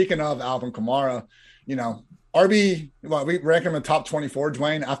 RB, well, we rank him in top 24,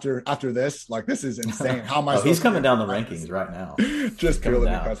 Dwayne, after this. Like, this is insane. How am I he's coming down the rankings right now. Just purely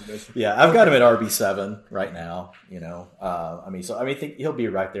because of this. Yeah, I've got him at RB7 right now, I think he'll be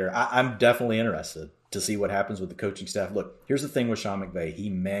right there. I'm definitely interested to see what happens with the coaching staff. Look, here's the thing with Sean McVay. He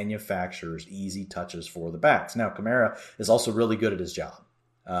manufactures easy touches for the backs. Now, Kamara is also really good at his job.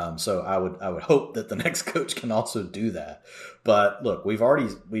 So I would hope that the next coach can also do that. But look, we've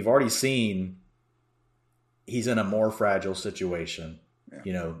already seen he's in a more fragile situation.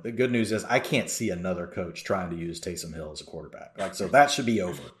 Yeah. The good news is I can't see another coach trying to use Taysom Hill as a quarterback. Like, so that should be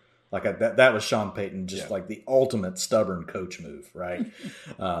over. Like that was Sean Payton, like the ultimate stubborn coach move, right?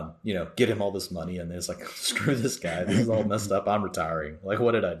 Get him all this money and it's like, screw this guy. This is all messed up. I'm retiring. Like,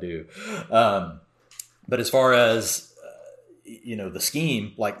 what did I do? But as far as, the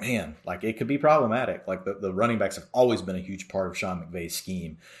scheme, like, man, like it could be problematic. Like the running backs have always been a huge part of Sean McVay's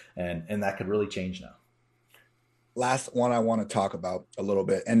scheme, and that could really change now. Last one I want to talk about a little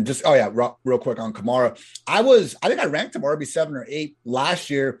bit, and just real quick on Kamara. I think I ranked him RB7 or 8 last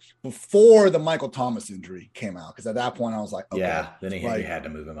year before the Michael Thomas injury came out, because at that point I was like, okay, yeah, then he had to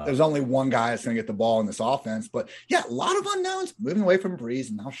move him up. There's only one guy that's going to get the ball in this offense, but yeah, a lot of unknowns, moving away from Breeze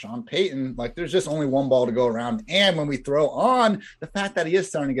and now Sean Payton. Like, there's just only one ball to go around, and when we throw on the fact that he is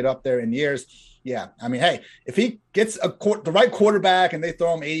starting to get up there in years. Yeah, I mean, hey, if he gets the right quarterback and they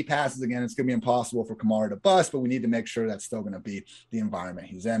throw him 80 passes again, it's going to be impossible for Kamara to bust, but we need to make sure that's still going to be the environment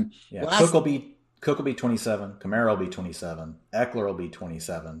he's in. Yeah, Cook will be 27. Kamara will be 27. Eckler will be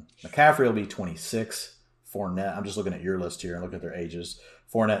 27. McCaffrey will be 26. Fournette, I'm just looking at your list here and looking at their ages.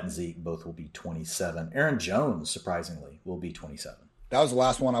 Fournette and Zeke both will be 27. Aaron Jones, surprisingly, will be 27. That was the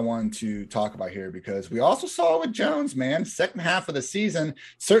last one I wanted to talk about here, because we also saw with Jones, man, second half of the season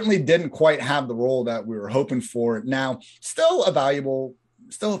certainly didn't quite have the role that we were hoping for. Now, still a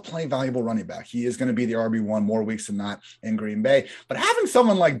plenty valuable running back. He is going to be the RB1 more weeks than not in Green Bay. But having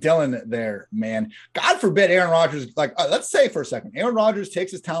someone like Dillon there, man, God forbid Aaron Rodgers, let's say for a second, Aaron Rodgers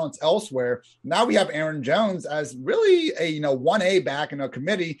takes his talents elsewhere. Now we have Aaron Jones as really a 1A back in a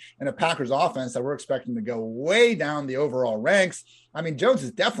committee in a Packers offense that we're expecting to go way down the overall ranks. I mean, Jones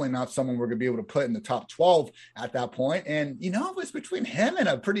is definitely not someone we're going to be able to put in the top 12 at that point. And, it's between him and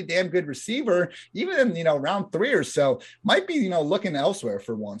a pretty damn good receiver, even in, round 3 or so, might be, looking elsewhere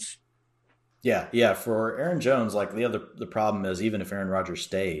for once. Yeah. For Aaron Jones, like the problem is, even if Aaron Rodgers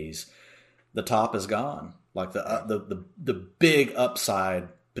stays, the top is gone. Like the big upside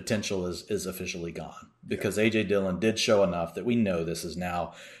potential is officially gone, because AJ Dillon did show enough that we know this is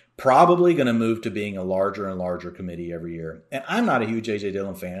now probably going to move to being a larger and larger committee every year. And I'm not a huge A.J.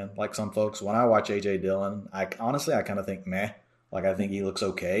 Dillon fan, like some folks. When I watch A.J. Dillon, I kind of think, meh. Like, I think he looks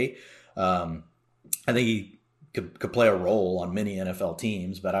okay. I think he could play a role on many NFL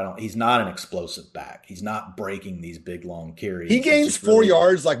teams, but he's not an explosive back. He's not breaking these big, long carries. He gains 4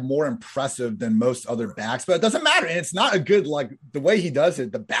 yards, like, more impressive than most other backs, but it doesn't matter. And it's not a good, like, the way he does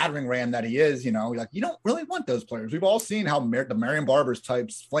it, the battering ram that he is, like, you don't really want those players. We've all seen how the Marion Barbers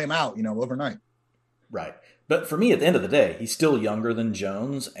types flame out, overnight. Right. But for me, at the end of the day, he's still younger than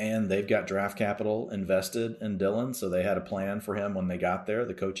Jones, and they've got draft capital invested in Dillon, so they had a plan for him when they got there.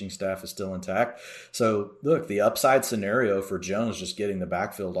 The coaching staff is still intact. So, look, the upside scenario for Jones just getting the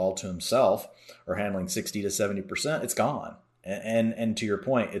backfield all to himself or handling 60 to 70%, it's gone. And to your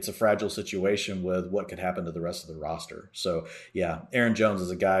point, it's a fragile situation with what could happen to the rest of the roster. So, yeah, Aaron Jones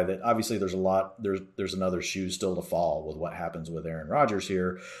is a guy that obviously there's another shoe still to fall with what happens with Aaron Rodgers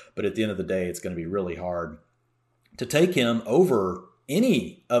here. But at the end of the day, it's going to be really hard to take him over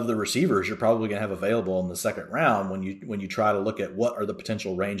any of the receivers you're probably going to have available in the second round when you try to look at what are the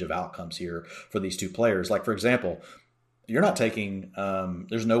potential range of outcomes here for these two players. Like, for example, you're not taking.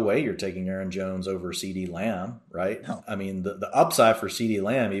 There's no way you're taking Aaron Jones over CeeDee Lamb, right? No. I mean, the upside for CeeDee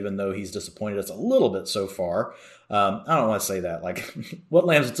Lamb, even though he's disappointed us a little bit so far, I don't want to say that. Like what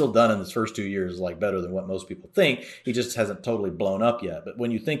Lamb's still done in his first 2 years is like better than what most people think. He just hasn't totally blown up yet. But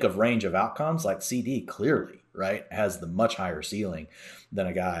when you think of range of outcomes, like CD clearly, right, has the much higher ceiling than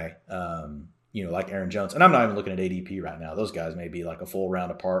a guy, like Aaron Jones. And I'm not even looking at ADP right now. Those guys may be like a full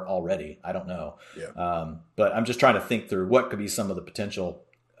round apart already. I don't know. Yeah. But I'm just trying to think through what could be some of the potential.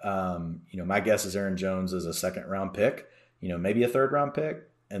 My guess is Aaron Jones is a second round pick, maybe a third round pick.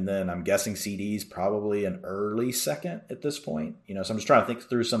 And then I'm guessing CD's probably an early second at this point. So I'm just trying to think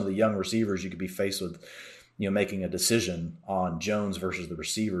through some of the young receivers you could be faced with, making a decision on Jones versus the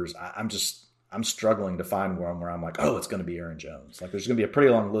receivers. I'm struggling to find one where I'm like, oh, it's going to be Aaron Jones. Like there's going to be a pretty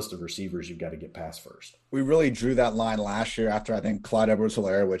long list of receivers you've got to get past first. We really drew that line last year after I think Clyde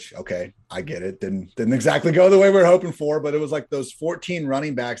Edwards-Helaire, which, okay, I get it. Didn't exactly go the way we were hoping for, but it was like those 14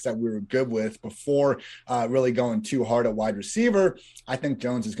 running backs that we were good with before really going too hard at wide receiver. I think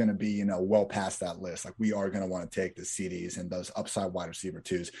Jones is going to be, well past that list. Like we are going to want to take the CDs and those upside wide receiver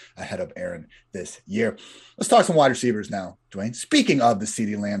twos ahead of Aaron this year. Let's talk some wide receivers now, Dwayne. Speaking of the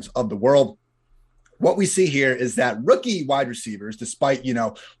CeeDee Lambs of the world, what we see here is that rookie wide receivers, despite,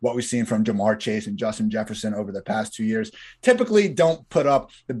 what we've seen from Jamar Chase and Justin Jefferson over the past 2 years, typically don't put up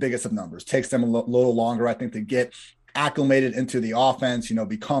the biggest of numbers. Takes them a little longer, I think, to get acclimated into the offense,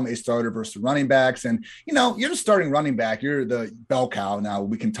 become a starter versus running backs. And, you're the starting running back. You're the bell cow. Now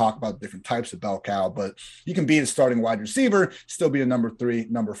we can talk about different types of bell cow, but you can be the starting wide receiver, still be a number 3,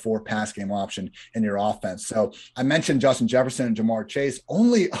 number 4 pass game option in your offense. So I mentioned Justin Jefferson and Jamar Chase,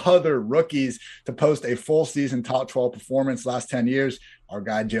 only other rookies to post a full season top 12 performance last 10 years. Our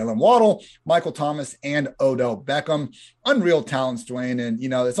guy, Jalen Waddle, Michael Thomas, and Odell Beckham. Unreal talents, Dwayne. And,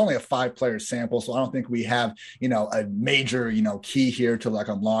 it's only a 5-player sample, so I don't think we have, a major, key here to like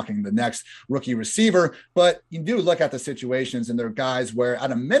unlocking the next rookie receiver. But you do look at the situations, and there are guys where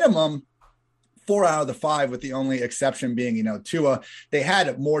at a minimum, 4 out of the 5, with the only exception being, Tua, they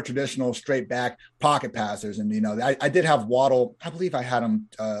had more traditional straight back pocket passers. And, I did have Waddle. I believe I had him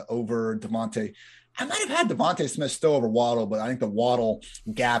over Devontae. I might have had Devontae Smith still over Waddle, but I think the Waddle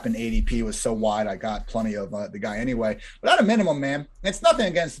gap in ADP was so wide, I got plenty of the guy anyway. But at a minimum, man, it's nothing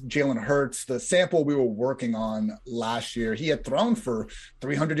against Jalen Hurts. The sample we were working on last year, he had thrown for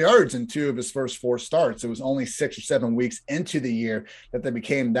 300 yards in 2 of his first 4 starts. It was only 6 or 7 weeks into the year that they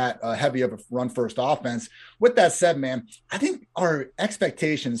became that heavy of a run-first offense. With that said, man, I think our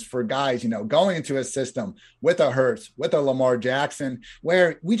expectations for guys, going into a system with a Hurts, with a Lamar Jackson,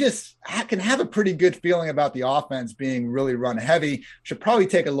 where we just can have a pretty good feeling about the offense being really run heavy, should probably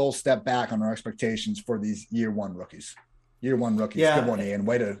take a little step back on our expectations for these year one rookies. Yeah. Good one, Ian.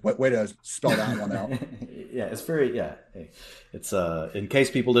 Way to spell that one out. Yeah, it's very, it's in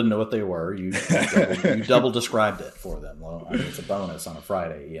case people didn't know what they were, you double described it for them. Well, it's a bonus on a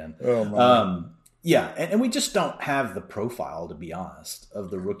Friday, Ian. Oh, my. Yeah, and we just don't have the profile, to be honest, of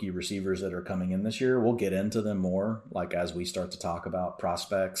the rookie receivers that are coming in this year. We'll get into them more, like as we start to talk about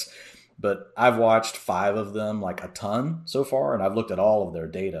prospects. But I've watched 5 of them, like a ton so far, and I've looked at all of their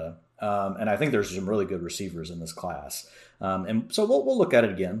data. And I think there's some really good receivers in this class. And so we'll look at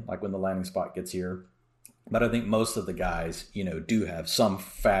it again, like when the landing spot gets here. But I think most of the guys, do have some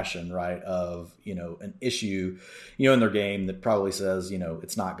fashion, right, of, an issue, in their game that probably says,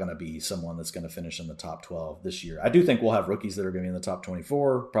 it's not going to be someone that's going to finish in the top 12 this year. I do think we'll have rookies that are going to be in the top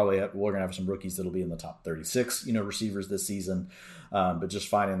 24. Probably we're going to have some rookies that'll be in the top 36, receivers this season. But just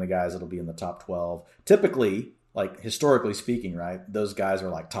finding the guys that'll be in the top 12. Typically, like historically speaking, right, those guys are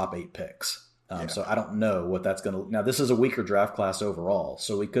like top 8 picks. So I don't know what that's going to – now, this is a weaker draft class overall,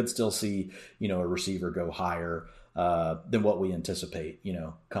 so we could still see, a receiver go higher than what we anticipate,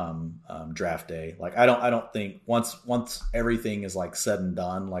 come draft day. Like I don't think once everything is like said and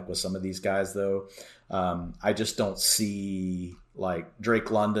done, like with some of these guys though, I just don't see like Drake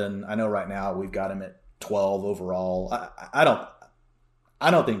London. I know right now we've got him at 12 overall. I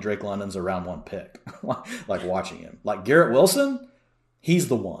don't think Drake London's a round 1 pick, like watching him. Like Garrett Wilson, he's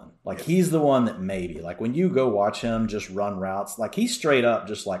the one. Like he's the one that maybe, like when you go watch him just run routes, like he's straight up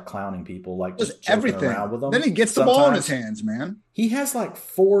just like clowning people, like just everything around with them. Then he gets the ball in his hands, man. He has like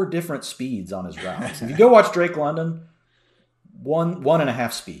 4 different speeds on his routes. If you go watch Drake London, one and a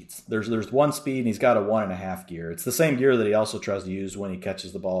half speeds. There's 1 speed and he's got a 1.5 gear. It's the same gear that he also tries to use when he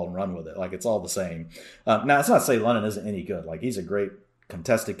catches the ball and run with it. Like it's all the same. Now it's not to say London isn't any good. Like he's a great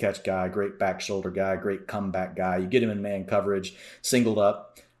contested catch guy, great back shoulder guy, great comeback guy. You get him in man coverage, singled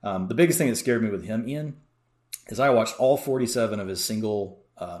up. The biggest thing that scared me with him, Ian, is I watched all 47 of his single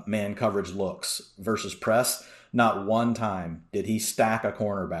man coverage looks versus press, not one time did he stack a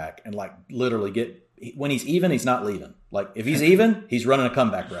cornerback and like literally when he's even, he's not leaving. Like if he's even, he's running a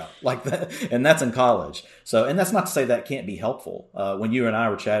comeback route like that. And that's in college. So, and that's not to say that can't be helpful. When you and I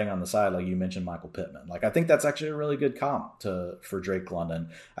were chatting on the side, like you mentioned Michael Pittman, like I think that's actually a really good comp for Drake London.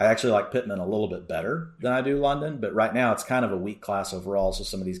 I actually like Pittman a little bit better than I do London, but right now it's kind of a weak class overall. So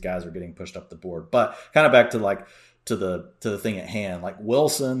some of these guys are getting pushed up the board, but kind of back to like, to the thing at hand. Like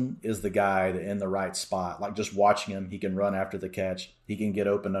Wilson is the guy that in the right spot, like just watching him, he can run after the catch. He can get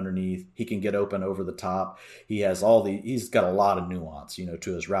open underneath. He can get open over the top. He's got a lot of nuance,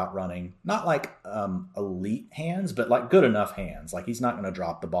 to his route running, not like elite hands, but like good enough hands. Like he's not going to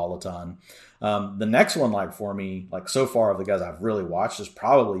drop the ball a ton. The next one, like for me, like so far of the guys I've really watched is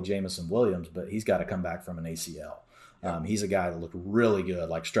probably Jameson Williams, but he's got to come back from an ACL. He's a guy that looked really good,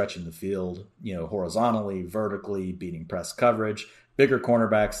 like stretching the field, horizontally, vertically, beating press coverage. Bigger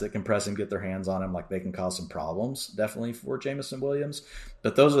cornerbacks that can press and get their hands on him, like they can cause some problems, definitely for Jameson Williams.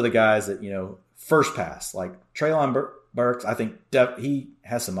 But those are the guys that, first pass, like Treylon Burks, I think he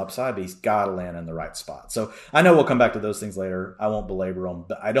has some upside, but he's got to land in the right spot. So I know we'll come back to those things later. I won't belabor them,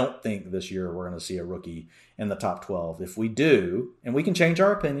 but I don't think this year we're going to see a rookie in the top 12. If we do, and we can change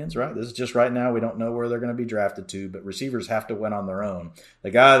our opinions, right? This is just right now. We don't know where they're going to be drafted to, but receivers have to win on their own.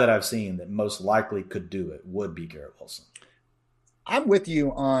 The guy that I've seen that most likely could do it would be Garrett Wilson. I'm with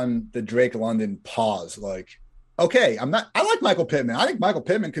you on the Drake London pause. Like, okay, I like Michael Pittman. I think Michael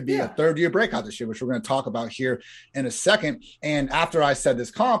Pittman could be a third-year breakout this year, which we're going to talk about here in a second. And after I said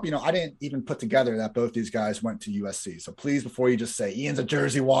this comp, I didn't even put together that both these guys went to USC. So please, before you just say Ian's a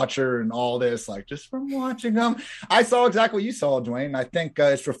Jersey watcher and all this, like just from watching them, I saw exactly what you saw, Dwayne. And I think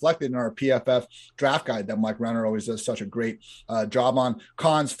it's reflected in our PFF draft guide that Mike Renner always does such a great job on.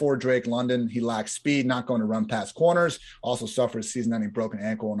 Cons for Drake London: he lacks speed, not going to run past corners, also suffered a season-ending broken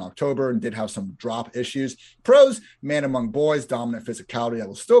ankle in October and did have some drop issues. Pros: man among boys, dominant physicality that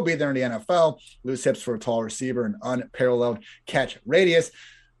will still be there in the NFL, loose hips for a tall receiver, and unparalleled catch radius.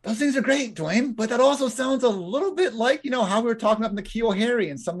 Those things are great, Dwayne, but that also sounds a little bit like, how we were talking about N'Keal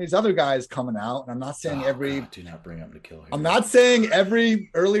Harry and some of these other guys coming out. And I'm not saying do not bring up N'Keal Harry. I'm not saying every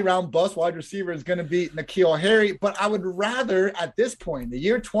early round bust wide receiver is going to be N'Keal Harry, but I would rather at this point, the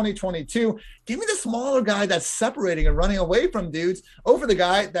year 2022, give me the smaller guy that's separating and running away from dudes over the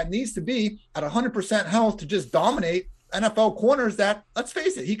guy that needs to be at 100% health to just dominate NFL corners that, let's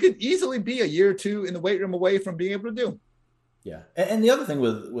face it, he could easily be a year or two in the weight room away from being able to do. Yeah. And the other thing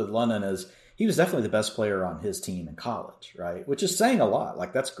with London is he was definitely the best player on his team in college, right? Which is saying a lot.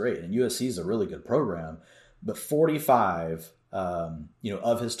 Like, that's great. And USC is a really good program. But 45,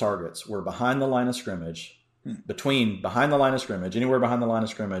 of his targets were behind the line of scrimmage, behind the line of scrimmage, anywhere behind the line of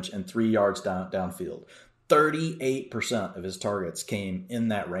scrimmage and 3 yards downfield. 38% of his targets came in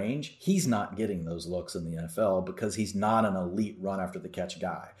that range. He's not getting those looks in the NFL because he's not an elite run after the catch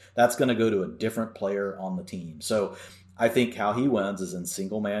guy. That's going to go to a different player on the team. So I think how he wins is in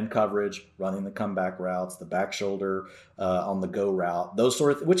single man coverage, running the comeback routes, the back shoulder on the go route, those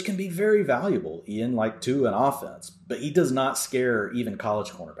sort of which can be very valuable, Ian, like to an offense. But he does not scare even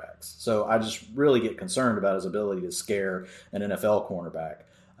college cornerbacks. So I just really get concerned about his ability to scare an NFL cornerback.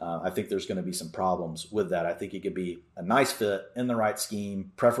 I think there's going to be some problems with that. I think he could be a nice fit in the right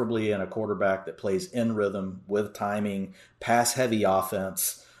scheme, preferably in a quarterback that plays in rhythm with timing, pass-heavy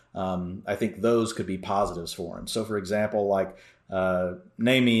offense. I think those could be positives for him. So, for example, like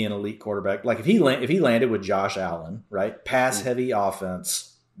name me an elite quarterback. Like if he landed with Josh Allen, right, pass-heavy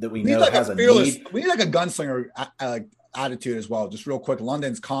offense that we know has a need. We need like a gunslinger attitude as well. Just real quick,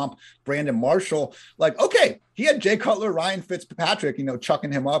 London's comp, Brandon Marshall. Like, okay, he had Jay Cutler, Ryan Fitzpatrick,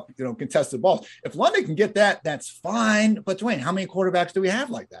 chucking him up, contested balls. If London can get that, that's fine. But Dwayne, how many quarterbacks do we have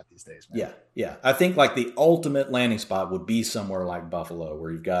like that these days, man? Yeah. I think like the ultimate landing spot would be somewhere like Buffalo,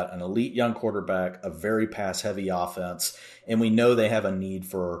 where you've got an elite young quarterback, a very pass-heavy offense, and we know they have a need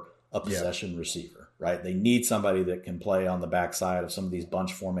for a possession receiver. Right, they need somebody that can play on the backside of some of these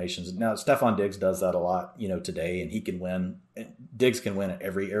bunch formations. Now, Stephon Diggs does that a lot, today, and he can win. Diggs can win at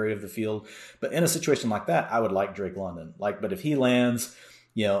every area of the field. But in a situation like that, I would like Drake London. But if he lands,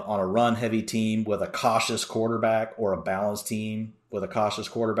 on a run-heavy team with a cautious quarterback or a balanced team with a cautious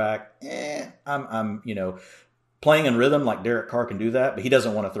quarterback, I'm playing in rhythm like Derek Carr can do that, but he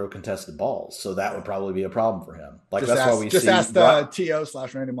doesn't want to throw contested balls, so that would probably be a problem for him. Just ask the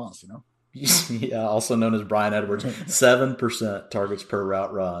TO/Randy Moss, Yeah, also known as Brian Edwards. 7% targets per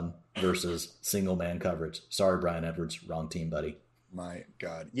route run versus single man coverage. Sorry, Brian Edwards, wrong team, buddy. My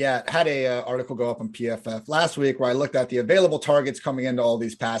God. Yeah, had a article go up on PFF last week where I looked at the available targets coming into all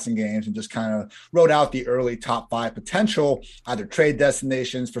these passing games and just kind of wrote out the early top 5 potential, either trade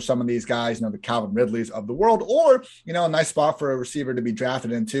destinations for some of these guys, the Calvin Ridleys of the world, or, a nice spot for a receiver to be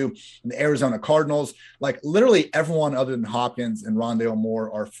drafted into. And the Arizona Cardinals, like literally everyone other than Hopkins and Rondale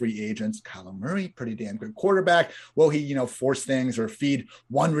Moore are free agents. Kyler Murray, pretty damn good quarterback. Will he, force things or feed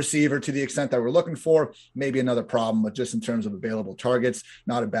one receiver to the extent that we're looking for? Maybe another problem, but just in terms of available targets,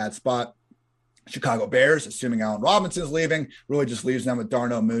 not a bad spot. Chicago Bears, assuming Allen Robinson's leaving, really just leaves them with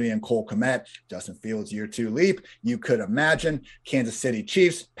Darnell Mooney and Cole Kmet. Justin Fields, year 2 leap. You could imagine. Kansas City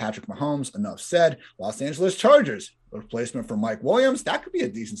Chiefs, Patrick Mahomes, enough said. Los Angeles Chargers, a replacement for Mike Williams. That could be a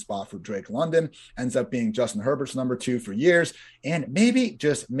decent spot for Drake London. Ends up being Justin Herbert's number 2 for years. And maybe,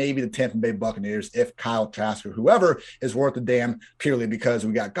 just maybe, the Tampa Bay Buccaneers, if Kyle Trask or whoever is worth a damn, purely because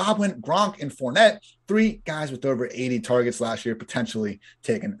we got Godwin, Gronk, and Fournette, 3 guys with over 80 targets last year, potentially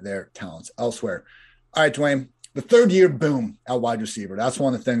taking their talents elsewhere. All right, Dwayne. The 3rd-year boom at wide receiver. That's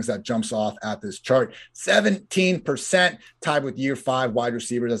one of the things that jumps off at this chart. 17% tied with year 5 wide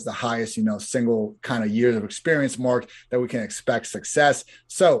receivers. That's the highest, single kind of years of experience mark that we can expect success.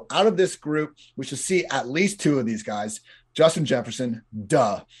 So out of this group, we should see at least 2 of these guys. Justin Jefferson,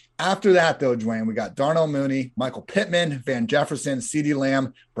 duh. After that, though, Dwayne, we got Darnell Mooney, Michael Pittman, Van Jefferson, CeeDee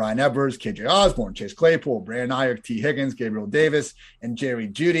Lamb, Bryan Edwards, KJ Osborne, Chase Claypool, Brandon Ayuk, T. Higgins, Gabriel Davis, and Jerry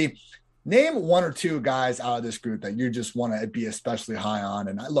Jeudy. Name 1 or 2 guys out of this group that you just want to be especially high on.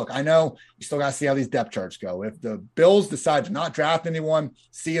 And I know you still got to see how these depth charts go. If the Bills decide to not draft anyone,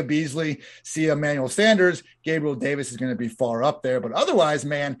 see a Beasley, see a Emmanuel Sanders, Gabriel Davis is going to be far up there. But otherwise,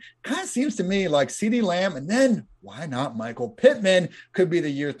 man, kind of seems to me like CeeDee Lamb and then why not Michael Pittman could be the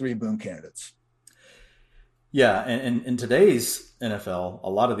year 3 boom candidates. Yeah, and in today's NFL, a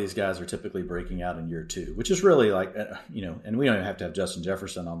lot of these guys are typically breaking out in year 2, which is really like, and we don't even have to have Justin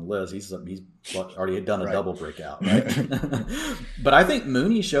Jefferson on the list. He's already done a double breakout, right? But I think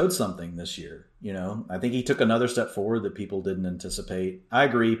Mooney showed something this year. I think he took another step forward that people didn't anticipate. I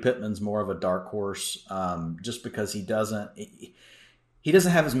agree, Pittman's more of a dark horse, just because he doesn't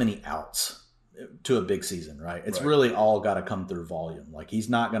have as many outs to a big season, right? It's really all got to come through volume. Like, he's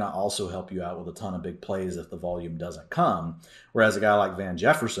not going to also help you out with a ton of big plays if the volume doesn't come. Whereas a guy like Van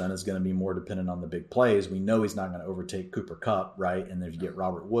Jefferson is going to be more dependent on the big plays. We know he's not going to overtake Cooper Kupp, right? And if you get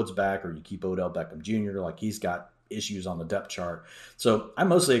Robert Woods back or you keep Odell Beckham Jr., like, he's got issues on the depth chart. So I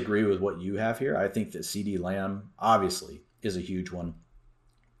mostly agree with what you have here. I think that CeeDee Lamb obviously is a huge one.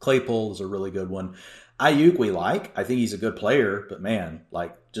 Claypool is a really good one. Ayuk we like. I think he's a good player, but man,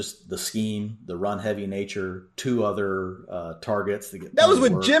 like, just the scheme, the run-heavy nature, 2 other targets. That was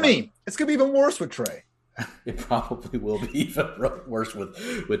with Jimmy. It's going to be even worse with Trey. It probably will be even worse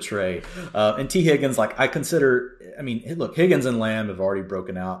with Trey. And T. Higgins, look, Higgins and Lamb have already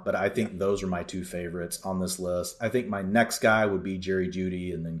broken out, but I think those are my 2 favorites on this list. I think my next guy would be Jerry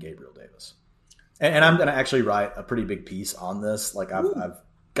Jeudy and then Gabriel Davis. And I'm going to actually write a pretty big piece on this. Like, I've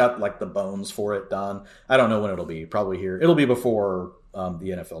got like the bones for it done. I don't know when it'll be. Probably here. It'll be before the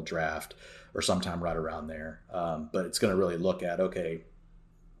NFL draft or sometime right around there. But it's going to really look at, okay,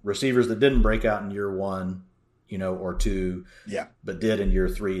 receivers that didn't break out in year 1, or 2, but did in year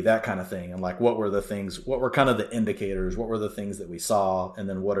 3, that kind of thing. And like, what were kind of the indicators? What were the things that we saw? And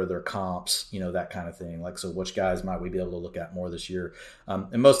then what are their comps? That kind of thing. Like, so which guys might we be able to look at more this year?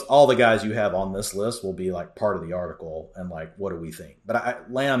 And all the guys you have on this list will be like part of the article and like, what do we think?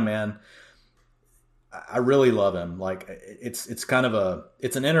 But Lamb, man, I really love him. Like, it's kind of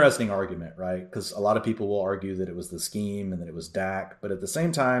it's an interesting argument, right? Because a lot of people will argue that it was the scheme and that it was Dak, but at the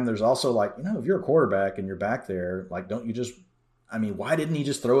same time, there's also like, if you're a quarterback and you're back there, like, don't you just, why didn't he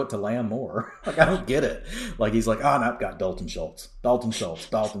just throw it to Lamb more? Like, I don't get it. Like, he's like, oh, no, I've got Dalton Schultz.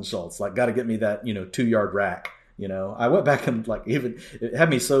 Like, got to get me that, 2-yard rack. I went back and like, even it had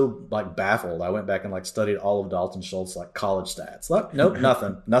me so like baffled. I went back and like studied all of Dalton Schultz like college stats. Nope,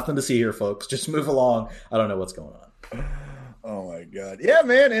 nothing to see here, folks. Just move along. I don't know what's going on. Oh my God. Yeah,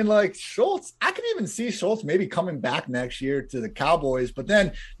 man. And like Schultz, I can even see Schultz maybe coming back next year to the Cowboys, but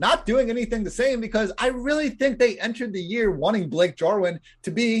then not doing anything the same, because I really think they entered the year wanting Blake Jarwin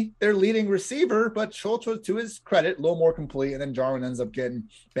to be their leading receiver, but Schultz was, to his credit, a little more complete, and then Jarwin ends up getting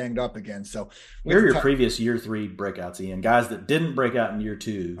banged up again. So here are your previous year 3 breakouts, Ian, guys that didn't break out in year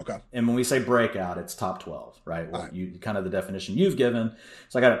 2. Okay. And when we say breakout, it's top 12, right? Well, you kind of the definition you've given.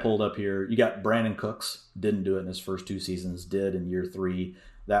 So I got it pulled up here. You got Brandon Cooks, didn't do it in his first 2 seasons, did in year 3.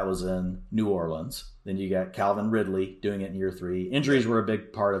 That was in New Orleans. Then you got Calvin Ridley doing it in year 3. Injuries were a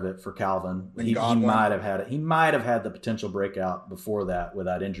big part of it for Calvin. He might have had it. He might have had the potential breakout before that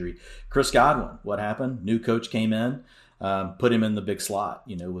without injury. Chris Godwin, what happened? New coach came in, put him in the big slot.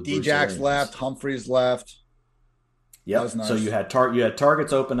 With Djax left, Humphreys left. Yep. Nice. So you had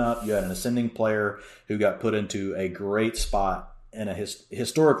targets open up. You had an ascending player who got put into a great spot. And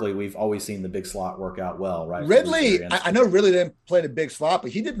historically, we've always seen the big slot work out well, right? Ridley, I know Ridley didn't play the big slot,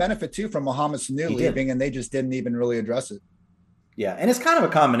 but he did benefit too from Mohamed Sanu leaving, and they just didn't even really address it. Yeah, and it's kind of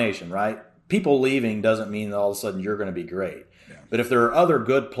a combination, right? People leaving doesn't mean that all of a sudden you're going to be great. Yeah. But if there are other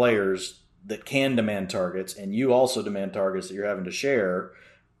good players that can demand targets, and you also demand targets that you're having to share,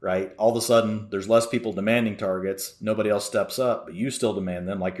 right? All of a sudden, there's less people demanding targets. Nobody else steps up, but you still demand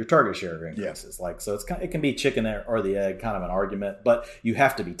them, like your target share increases. Yeah. So it can be chicken or the egg kind of an argument, but you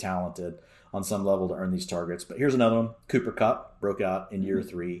have to be talented on some level to earn these targets. But here's another one. Cooper Kupp broke out in year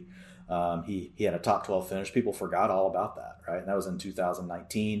 3. He had a top 12 finish. People forgot all about that, right? And that was in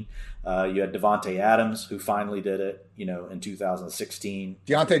 2019. You had Devontae Adams, who finally did it, in 2016.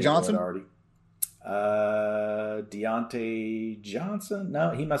 Deontay Johnson? Deontay Johnson? No,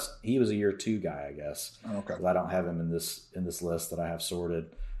 he was a year 2 guy, I guess. Oh, okay. I don't have him in this list that I have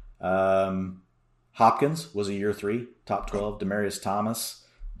sorted. Hopkins was a year 3, top 12. Demaryius Thomas,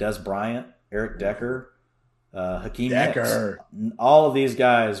 Des Bryant, Eric Decker, Hakeem Nicks. All of these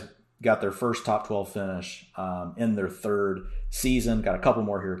guys got their first top 12 finish in their 3rd season. Got a couple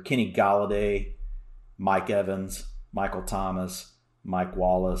more here. Kenny Golladay, Mike Evans, Michael Thomas, Mike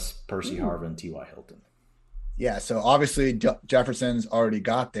Wallace, Percy Harvin, T.Y. Hilton. Yeah, so obviously Jefferson's already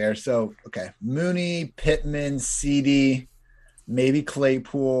got there. So, okay, Mooney, Pittman, CD, maybe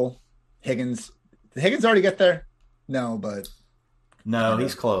Claypool, Higgins. Did Higgins already get there? No, but... No,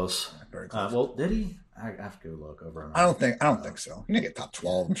 he's close. Very close. Well, did he? I have to go look over. I don't think so. He didn't get top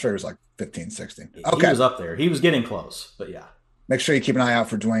 12. I'm sure it was like 15, 16. Okay. He was up there. He was getting close, but yeah. Make sure you keep an eye out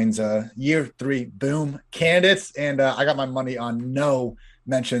for Dwayne's year 3 boom candidates. And I got my money on no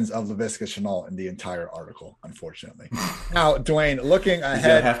mentions of Laviska Shenault in the entire article, unfortunately. Now, Dwayne, looking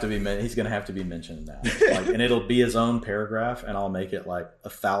ahead. He's going to have to be mentioned now. And it'll be his own paragraph, and I'll make it like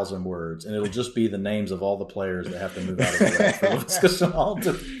 1,000 words. And it'll just be the names of all the players that have to move out of the way for Laviska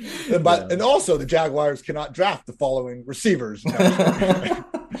Shenault. And also, the Jaguars cannot draft the following receivers.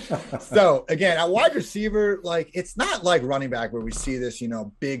 So, again, at wide receiver, it's not like running back where we see this,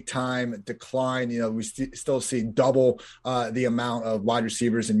 big time decline. We still see double the amount of wide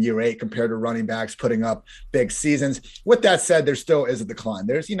receivers in year 8 compared to running backs putting up big seasons. With that said, there still is a decline.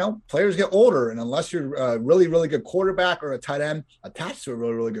 There's, players get older, and unless you're a really, really good quarterback or a tight end attached to a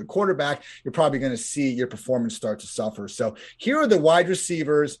really, really good quarterback, you're probably going to see your performance start to suffer. So here are the wide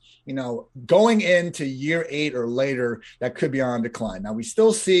receivers, going into year 8 or later that could be on decline. Now, we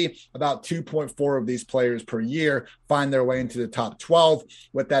still see about 2.4 of these players per year find their way into the top 12.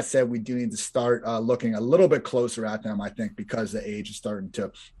 With that said, we do need to start looking a little bit closer at them, I think, because the age is starting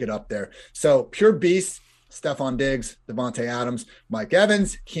to get up there. So pure beasts: Stephon Diggs, Devontae Adams, Mike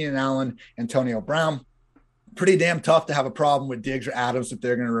Evans, Keenan Allen, Antonio Brown. Pretty damn tough to have a problem with Diggs or Adams if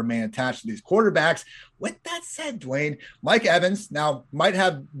they're going to remain attached to these quarterbacks. With that said, Dwayne, Mike Evans now might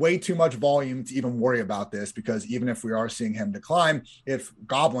have way too much volume to even worry about this, because even if we are seeing him decline, if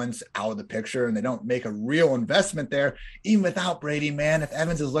Goblin's out of the picture and they don't make a real investment there, even without Brady, man, if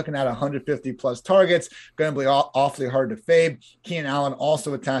Evans is looking at 150 plus targets, going to be awfully hard to fade. Keenan Allen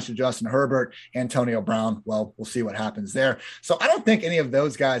also attached to Justin Herbert. Antonio Brown, well, we'll see what happens there. So I don't think any of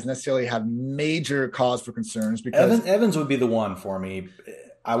those guys necessarily have major cause for concerns, because Evans would be the one for me.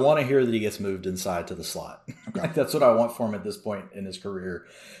 I want to hear that he gets moved inside to the slot. Okay. That's what I want for him at this point in his career.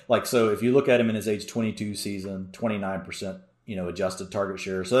 So if you look at him in his age 22 season, 29%, adjusted target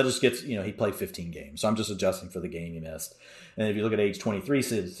share. So that just gets, he played 15 games. So I'm just adjusting for the game he missed. And if you look at age 23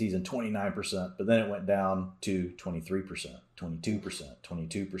 season, 29%, but then it went down to 23%, 22%,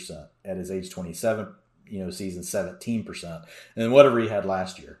 22%. At his age 27, season, 17%. And then whatever he had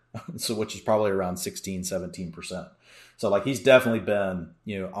last year. So which is probably around 16, 17%. So he's definitely been,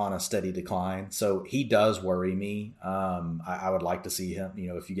 on a steady decline. So he does worry me. I would like to see him,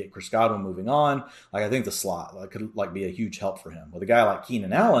 if you get Chris Godwin moving on, I think the slot could be a huge help for him. With a guy like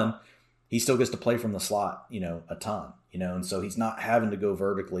Keenan Allen, he still gets to play from the slot, a ton, and so he's not having to go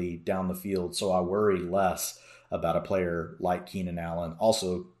vertically down the field. So I worry less about a player like Keenan Allen.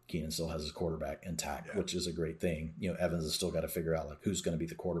 Also, Keenan still has his quarterback intact, which is a great thing. Evans has still got to figure out who's going to be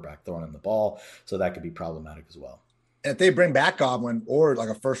the quarterback throwing him the ball. So that could be problematic as well. If they bring back Godwin or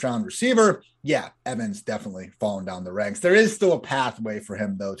a first round receiver, Evans definitely falling down the ranks. There is still a pathway for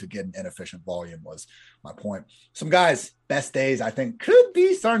him, though, to get an inefficient volume, was my point. Some guys best days, I think, could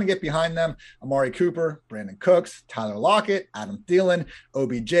be starting to get behind them. Amari Cooper, Brandon Cooks, Tyler Lockett, Adam Thielen,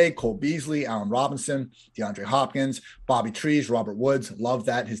 OBJ, Cole Beasley, Allen Robinson, DeAndre Hopkins, Bobby Trees, Robert Woods. Love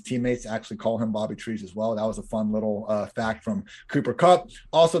that. His teammates actually call him Bobby Trees as well. That was a fun little fact from Cooper Kupp.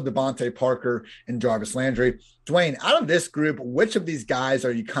 Also, Devontae Parker and Jarvis Landry. Dwayne, out of this group, which of these guys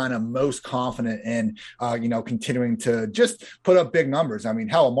are you kind of most confident in, continuing to just put up big numbers? I mean,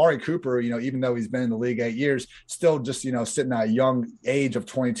 hell, Amari Cooper, even though he's been in the league 8 years, still just, sitting at a young age of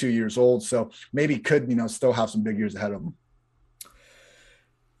 22 years old. So maybe could, still have some big years ahead of him.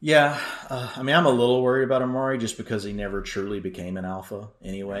 Yeah. I'm a little worried about Amari just because he never truly became an alpha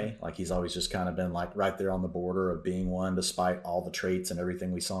anyway. Like he's always just kind of been like right there on the border of being one, despite all the traits and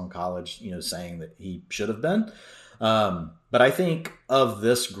everything we saw in college, saying that he should have been. But I think of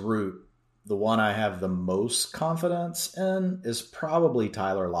this group, the one I have the most confidence in is probably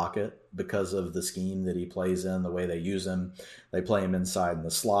Tyler Lockett because of the scheme that he plays in, the way they use him. They play him inside in the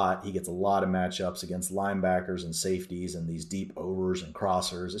slot. He gets a lot of matchups against linebackers and safeties and these deep overs and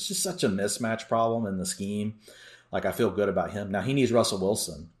crossers. It's just such a mismatch problem in the scheme. Like, I feel good about him. Now, he needs Russell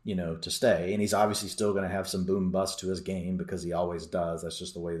Wilson, to stay. And he's obviously still going to have some boom bust to his game because he always does. That's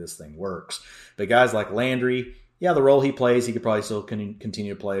just the way this thing works. But guys like Landry, yeah, the role he plays, he could probably still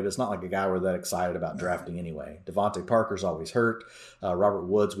continue to play, but it's not like a guy we're that excited about drafting anyway. Devontae Parker's always hurt. Robert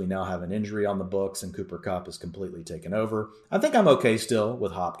Woods, we now have an injury on the books, and Cooper Kupp is completely taken over. I think I'm okay still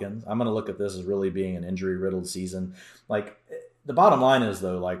with Hopkins. I'm going to look at this as really being an injury-riddled season. Like, the bottom line is,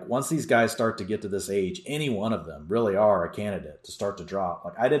 though, like, once these guys start to get to this age, any one of them really are a candidate to start to drop.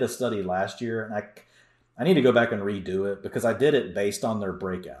 Like, I did a study last year, and I need to go back and redo it because I did it based on their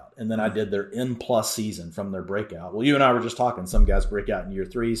breakout. And then I did their N-plus season from their breakout. Well, you and I were just talking. Some guys break out in year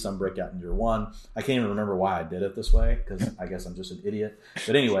 3, some break out in year 1. I can't even remember why I did it this way because I guess I'm just an idiot.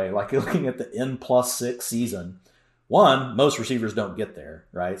 But anyway, like looking at the N+6 season, one, most receivers don't get there,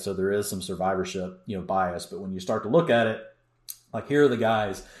 right? So there is some survivorship, bias. But when you start to look at it, like here are the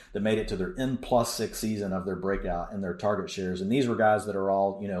guys that made it to their N+6 season of their breakout and their target shares. And these were guys that are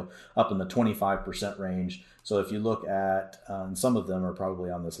all, up in the 25% range. So if you look at, some of them are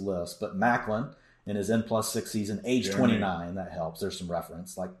probably on this list, but Macklin in his N+6 season, age 29, that helps. There's some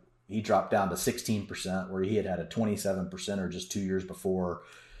reference. Like he dropped down to 16% where he had a 27% or just 2 years before.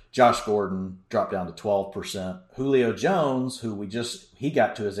 Josh Gordon dropped down to 12%. Julio Jones, who he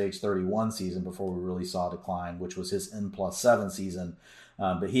got to his age 31 season before we really saw a decline, which was his N+7 season.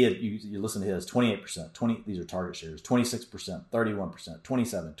 But he had, you listen to his 28%, these are target shares, 26%, 31%,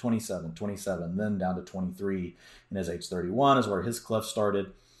 27, 27, 27, then down to 23 in his age 31 is where his cliff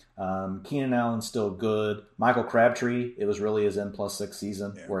started. Keenan Allen's still good. Michael Crabtree, it was really his N+6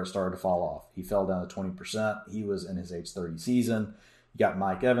 season where it started to fall off. He fell down to 20%. He was in his age 30 season. You got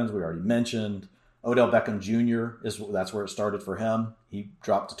Mike Evans, we already mentioned. Odell Beckham Jr., that's where it started for him. He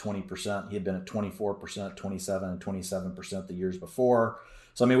dropped to 20%. He had been at 24%, 27, and 27% the years before.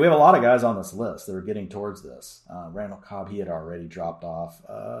 So, we have a lot of guys on this list that are getting towards this. Randall Cobb, he had already dropped off.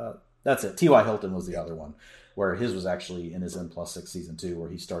 That's it. T.Y. Hilton was the other one, where his was actually in his N+6 season too, where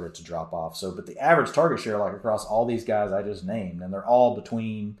he started to drop off. So, but the average target share, like across all these guys I just named, and they're all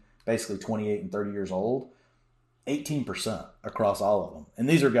between basically 28 and 30 years old, 18% across all of them. And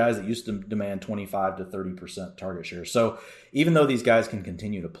these are guys that used to demand 25 to 30% target share. So even though these guys can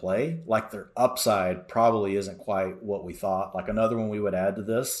continue to play, like their upside probably isn't quite what we thought. Like another one we would add to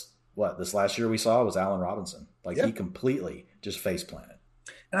this this last year we saw was Allen Robinson. Like he completely just face planted.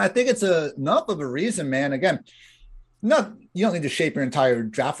 And I think it's enough of a reason, man. Again, you don't need to shape your entire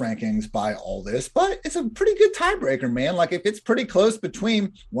draft rankings by all this, but it's a pretty good tiebreaker, man. Like if it's pretty close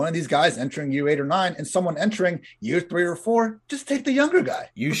between one of these guys entering year 8 or 9 and someone entering year 3 or 4, just take the younger guy.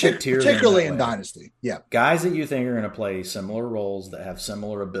 You should tier them particularly in Dynasty. Yeah. Guys that you think are going to play similar roles that have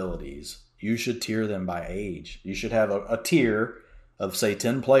similar abilities, you should tier them by age. You should have a tier of, say,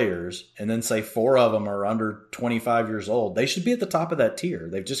 10 players, and then say 4 of them are under 25 years old. They should be at the top of that tier.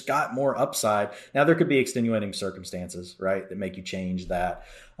 They've just got more upside. Now, there could be extenuating circumstances, right, that make you change that.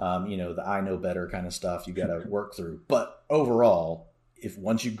 The I know better kind of stuff you got to work through. But overall, if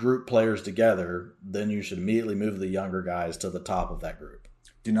once you group players together, then you should immediately move the younger guys to the top of that group.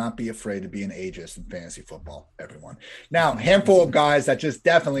 Do not be afraid to be an ageist in fantasy football, everyone. Now, handful of guys that just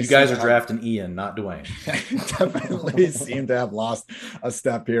definitely... You guys are drafting Ian, not Dwayne. Definitely seem to have lost a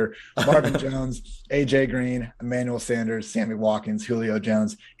step here. Marvin Jones, A.J. Green, Emmanuel Sanders, Sammy Watkins, Julio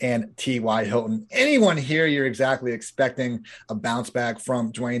Jones, and T.Y. Hilton. Anyone here you're exactly expecting a bounce back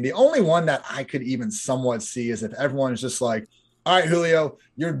from, Dwayne? The only one that I could even somewhat see is if everyone is just like, all right, Julio,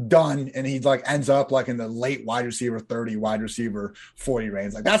 you're done. And he ends up in the late wide receiver 30, wide receiver 40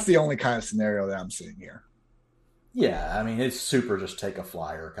 range. Like that's the only kind of scenario that I'm seeing here. Yeah, I mean, it's super just take a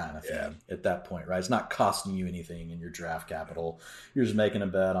flyer kind of Yeah. thing at that point, right? It's not costing you anything in your draft capital. You're just making a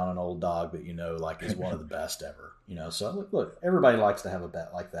bet on an old dog that like is one of the best ever, So look, everybody likes to have a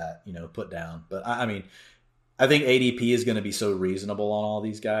bet like that, put down. But I mean, I think ADP is going to be so reasonable on all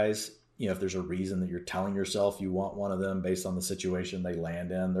these guys. If there's a reason that you're telling yourself you want one of them based on the situation they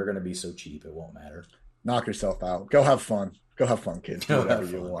land in, they're going to be so cheap it won't matter. Knock yourself out. Go have fun. Go have fun, kids. Do Go whatever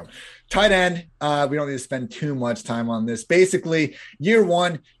have you fun. want. Tight end, we don't need to spend too much time on this. Basically, year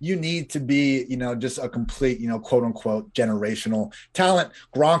one, you need to be, just a complete, quote unquote, generational talent.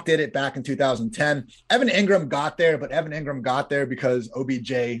 Gronk did it back in 2010. Evan Ingram got there, but Evan Ingram got there because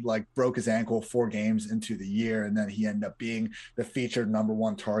OBJ broke his ankle 4 games into the year, and then he ended up being the featured number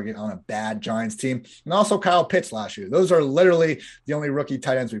 1 target on a bad Giants team. And also Kyle Pitts last year. Those are literally the only rookie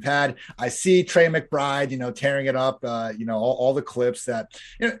tight ends we've had. I see Trey McBride, tearing it up, all the clips that,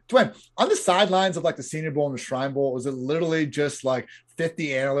 Dwayne, on the sidelines of the Senior Bowl and the Shrine Bowl, was it literally just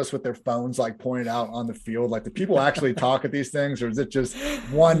 50 analysts with their phones pointed out on the field? Do people actually talk at these things, or is it just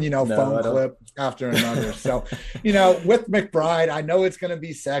one, No, phone clip after another? So, with McBride, I know it's going to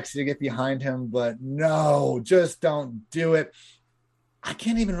be sexy to get behind him, but no, just don't do it. I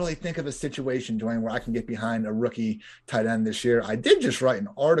can't even really think of a situation, Dwayne, where I can get behind a rookie tight end this year. I did just write an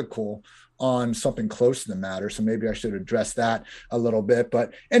article on something close to the matter, so maybe I should address that a little bit.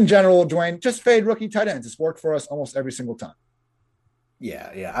 But in general, Dwayne, just fade rookie tight ends. It's worked for us almost every single time.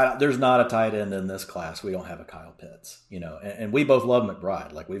 Yeah. There's not a tight end in this class. We don't have a Kyle Pitts, and we both love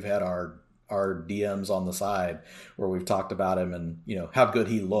McBride. We've had our DMs on the side where we've talked about him and, how good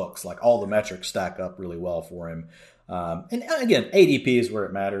he looks. All the metrics stack up really well for him. And again, ADP is where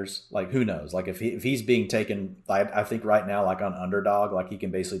it matters. Who knows? If he's being taken, I think right now, on underdog, he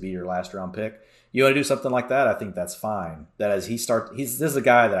can basically be your last round pick. You want to do something like that? I think that's fine. That as this is a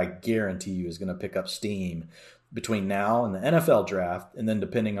guy that I guarantee you is going to pick up steam between now and the NFL draft. And then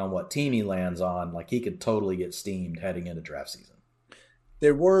depending on what team he lands on, he could totally get steamed heading into draft season.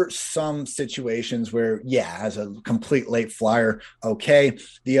 There were some situations where, as a complete late flyer, okay.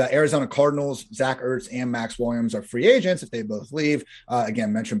 The Arizona Cardinals, Zach Ertz and Max Williams are free agents if they both leave.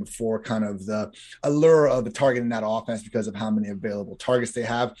 Again, mentioned before, kind of the allure of the target in that offense because of how many available targets they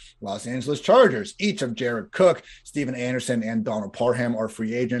have. Los Angeles Chargers, each of Jared Cook, Steven Anderson, and Donald Parham are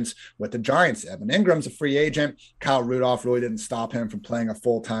free agents. With the Giants, Evan Ingram's a free agent. Kyle Rudolph really didn't stop him from playing a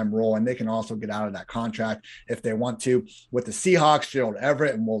full-time role, and they can also get out of that contract if they want to. With the Seahawks, Gerald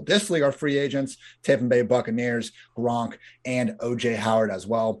Everett and Will Dissly are free agents. Tampa Bay Buccaneers, Gronk, and OJ Howard as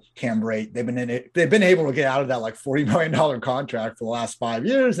well. Cam Brate, they've been able to get out of that $40 million contract for the last 5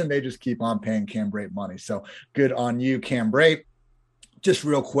 years, and they just keep on paying Cam Brate money. So good on you, Cam Brate. Just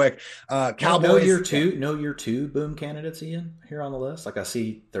real quick, Cowboys. No year two boom candidates, Ian, here on the list. I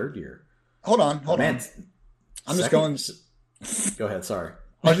see third year. Hold on. I'm just going. Go ahead. Sorry.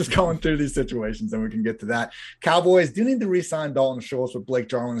 I'm just going through these situations and we can get to that. Cowboys do need to re-sign Dalton Schultz, but Blake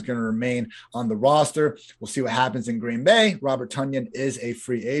Jarwin is going to remain on the roster. We'll see what happens in Green Bay. Robert Tonyan is a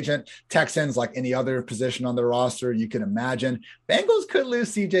free agent. Texans, like any other position on the roster, you can imagine. Bengals could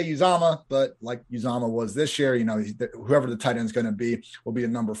lose CJ Uzomah, but like Uzomah was this year, whoever the tight end is going to be will be a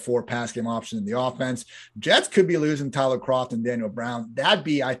number 4 pass game option in the offense. Jets could be losing Tyler Kroft and Daniel Brown. That'd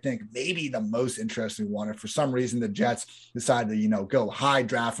be, I think, maybe the most interesting one. If for some reason the Jets decide to, go high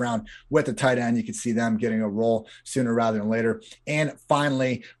draft round with the tight end, you could see them getting a role sooner rather than later. And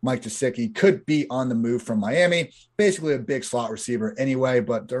finally, Mike Gesicki could be on the move from Miami, basically a big slot receiver anyway,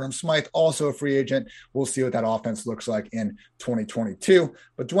 but Durham Smythe also a free agent. We'll see what that offense looks like in 2022.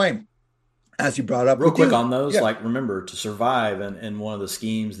 But Dwayne, as you brought up real quick on those, remember to survive in one of the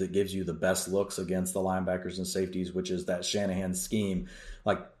schemes that gives you the best looks against the linebackers and safeties, which is that Shanahan scheme,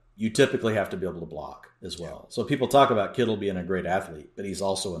 you typically have to be able to block as well. So people talk about Kittle being a great athlete, but he's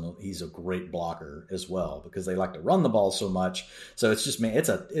a great blocker as well because they like to run the ball so much. So it's just,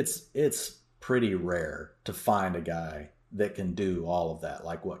 it's pretty rare to find a guy that can do all of that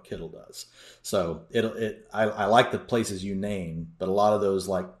like what Kittle does. So I like the places you name, but a lot of those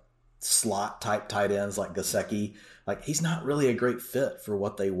slot type tight ends like Gesicki, he's not really a great fit for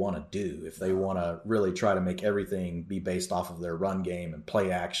what they want to do. If they want to really try to make everything be based off of their run game and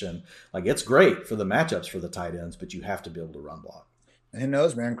play action, it's great for the matchups for the tight ends, but you have to be able to run block. And who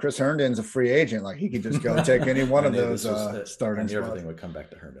knows, man? Chris Herndon's a free agent. He could just go take any one of those starting spots. Everything would come back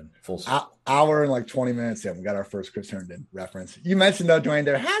to Herndon. Full hour and 20 minutes. Yeah, we got our first Chris Herndon reference. You mentioned, though, Dwayne,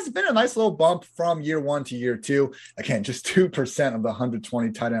 there has been a nice little bump from year 1 to year 2. Again, just 2% of the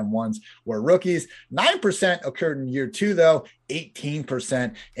 120 tight end ones were rookies. 9% occurred in year 2, though.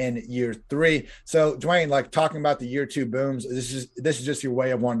 18% in year 3. So, Dwayne, talking about the year 2 booms, this is just your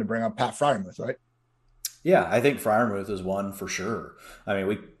way of wanting to bring up Pat Freiermuth, right? Yeah, I think Fryermuth is one for sure. I mean,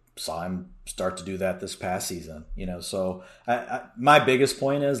 we saw him start to do that this past season, So my biggest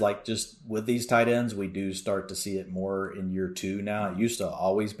point is like just with these tight ends, we do start to see it more in year 2 now. It used to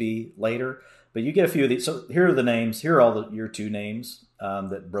always be later, but you get a few of these. So here are the names. Here are all the year 2 names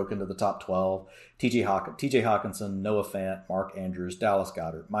that broke into the top 12. TJ Hawkinson, Noah Fant, Mark Andrews, Dallas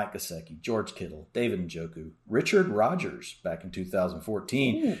Goedert, Mike Gesicki, George Kittle, David Njoku, Richard Rodgers back in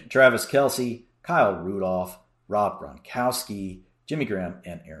 2014, Ooh. Travis Kelce, Kyle Rudolph, Rob Gronkowski, Jimmy Graham,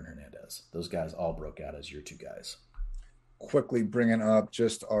 and Aaron Hernandez. Those guys all broke out as year 2 guys. Quickly bringing up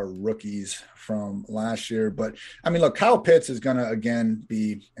just our rookies from last year. But, I mean, look, Kyle Pitts is going to, again,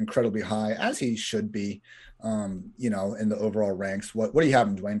 be incredibly high, as he should be, in the overall ranks. What do you have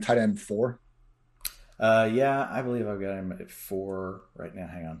him, Dwayne? Tight end 4? Yeah, I believe I've got him at 4 right now.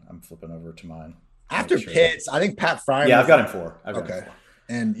 Hang on. I'm flipping over to mine. After Pitts, I think Pat Freiermuth. Yeah, I've got him 4. Okay.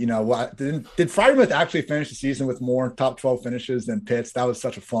 And what did Freiermuth actually finish the season with more top 12 finishes than Pitts? That was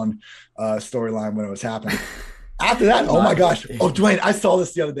such a fun storyline when it was happening. After that, oh my gosh. Oh, Dwayne, I saw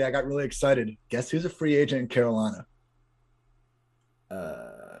this the other day. I got really excited. Guess who's a free agent in Carolina?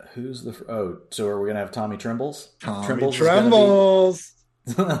 So are we going to have Tommy Trembles? Tommy Trembles.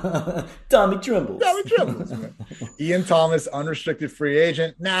 Tommy Trembles. Ian Thomas, unrestricted free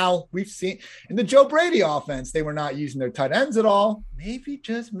agent. Now, we've seen in the Joe Brady offense, they were not using their tight ends at all. Maybe,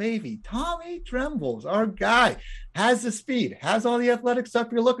 just maybe, Tommy Trembles, our guy, has the speed, has all the athletic stuff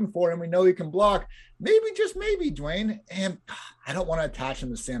you're looking for, and we know he can block. Maybe, just maybe, Dwayne. And I don't want to attach him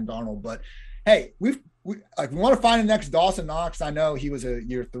to Sam Darnold, but hey, we want to find the next Dawson Knox. I know he was a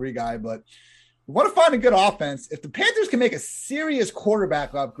year 3 guy, but we want to find a good offense. If the Panthers can make a serious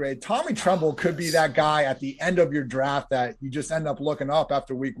quarterback upgrade, Tommy Tremble could be that guy at the end of your draft that you just end up looking up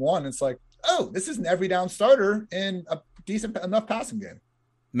after week 1. It's like, oh, this is an every down starter in a decent enough passing game.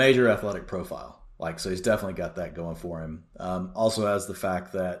 Major athletic profile. So he's definitely got that going for him. Also has the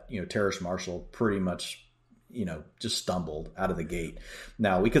fact that, Terrace Marshall pretty much, just stumbled out of the gate.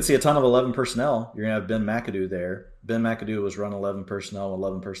 Now, we could see a ton of 11 personnel. You're going to have Ben McAdoo there. Ben McAdoo was running 11 personnel.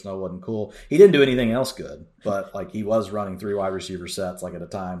 11 personnel wasn't cool. He didn't do anything else good, but he was running 3 wide receiver sets at a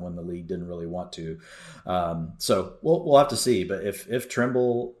time when the league didn't really want to. So we'll have to see. But if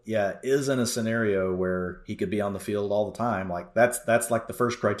Tremble, is in a scenario where he could be on the field all the time, that's the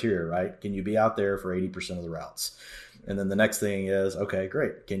first criteria, right? Can you be out there for 80% of the routes? And then the next thing is, okay,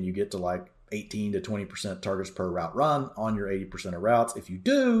 great. Can you get to 18 to 20% targets per route run on your 80% of routes? If you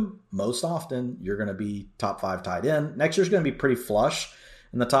do, most often you're going to be top 5 tight end. Next year's going to be pretty flush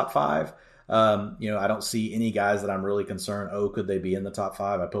in the top 5. I don't see any guys that I'm really concerned. Could they be in the top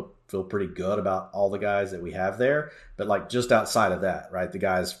 5? I feel pretty good about all the guys that we have there. But just outside of that, right? The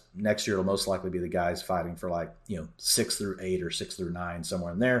guys next year will most likely be the guys fighting for 6 through 8 or 6 through 9,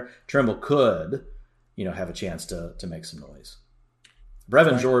 somewhere in there. Tremble could, have a chance to make some noise.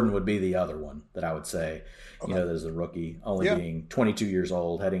 Brevin Jordan would be the other one that I would say, there's a rookie only being 22 years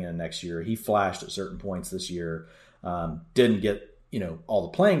old heading into next year. He flashed at certain points this year. Didn't get, all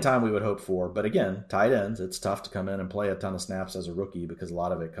the playing time we would hope for. But again, tight ends, it's tough to come in and play a ton of snaps as a rookie because a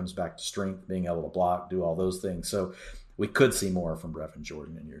lot of it comes back to strength, being able to block, do all those things. So we could see more from Brevin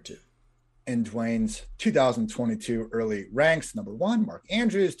Jordan in year 2. In Dwayne's 2022 early ranks, number 1, Mark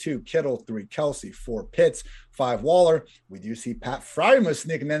Andrews, 2, Kittle, 3, Kelce, 4, Pitts, 5, Waller. We do see Pat Freiermuth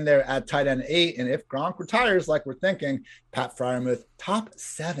sneaking in there at tight end 8. And if Gronk retires, like we're thinking, Pat Freiermuth, top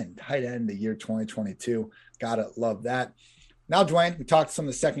 7 tight end the year 2022. Gotta love that. Now, Dwayne, we talked to some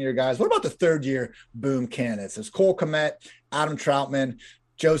of the second-year guys. What about the third-year boom candidates? There's Cole Kmet, Adam Troutman,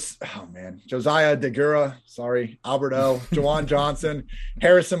 Josiah Deguara, Albert O, Jawan Johnson,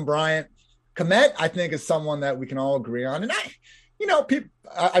 Harrison Bryant. Kmet, I think, is someone that we can all agree on. And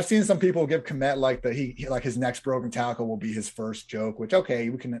I've seen some people give Kmet his next broken tackle will be his first joke, which, okay,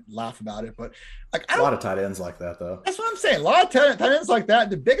 we can laugh about it. But a lot of tight ends like that, though. That's what I'm saying. A lot of tight ends like that.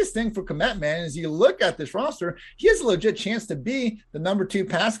 The biggest thing for Kmet, man, is you look at this roster, he has a legit chance to be the number 2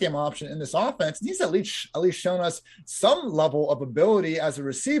 pass game option in this offense. And he's at least shown us some level of ability as a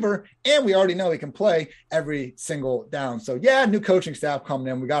receiver, and we already know he can play every single down. So, new coaching staff coming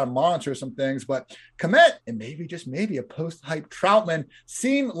in. We got to monitor some things, but Kmet and maybe a post-hype Troutman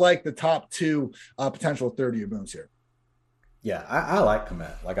seem like the top 2 potential third-year booms here. Yeah, I like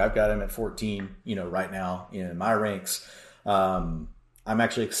Kmet. I've got him at 14, right now in my ranks. I'm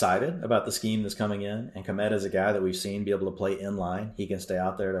actually excited about the scheme that's coming in. And Kmet is a guy that we've seen be able to play in line. He can stay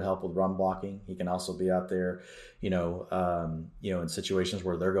out there to help with run blocking. He can also be out there, in situations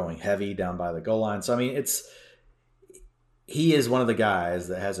where they're going heavy down by the goal line. So, I mean, he is one of the guys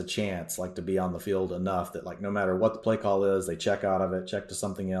that has a chance like to be on the field enough that like no matter what the play call is, they check out of it, check to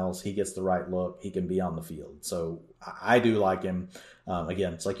something else. He gets the right look. He can be on the field. So I do like him.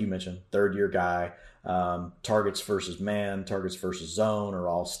 Again, it's like you mentioned, third-year guy. Targets versus man, targets versus zone are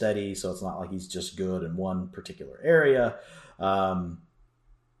all steady. So it's not like he's just good in one particular area.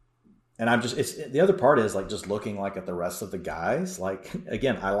 And the other part is like just looking like at the rest of the guys. Like,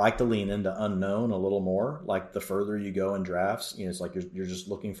 again, I like to lean into unknown a little more. Like the further you go in drafts, it's like you're just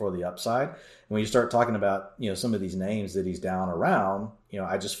looking for the upside. And when you start talking about, some of these names that he's down around,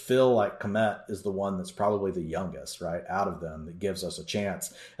 I just feel like Kmet is the one that's probably the youngest, right, out of them that gives us a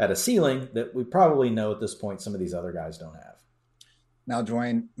chance at a ceiling that we probably know at this point some of these other guys don't have. Now,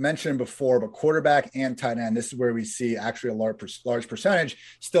 Dwayne mentioned before, but quarterback and tight end, this is where we see actually a large percentage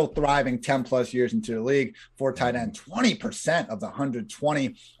still thriving 10 plus years into the league. For tight end, 20% of the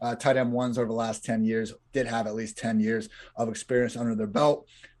 120 tight end ones over the last 10 years did have at least 10 years of experience under their belt.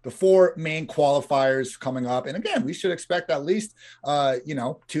 The four main qualifiers coming up. And again, we should expect at least, 2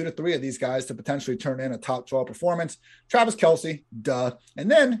 to 3 of these guys to potentially turn in a top 12 performance. Travis Kelce, duh. And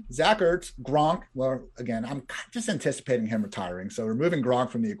then Zach Ertz, Gronk. Well, again, I'm just anticipating him retiring. So removing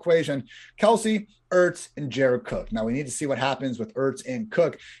Gronk from the equation. Kelce, Ertz, and Jared Cook. Now we need to see what happens with Ertz and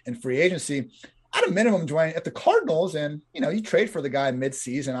Cook in free agency. At a minimum, Dwayne, if the Cardinals and, you trade for the guy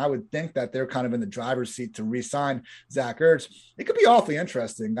mid-season, I would think that they're kind of in the driver's seat to re-sign Zach Ertz. It could be awfully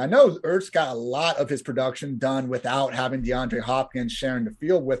interesting. I know Ertz got a lot of his production done without having DeAndre Hopkins sharing the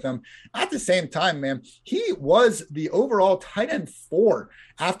field with him. At the same time, man, he was the overall tight end 4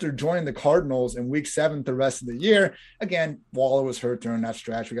 after joining the Cardinals in week 7 the rest of the year. Again, Waller was hurt during that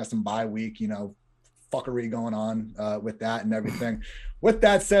stretch. We got some bye week, fuckery going on with that and everything. With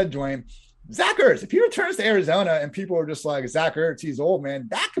that said, Dwayne, Zach Ertz, if he returns to Arizona and people are just like, Zach Ertz, he's old, man,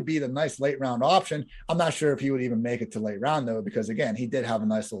 that could be the nice late round option. I'm not sure if he would even make it to late round, though, because, again, he did have a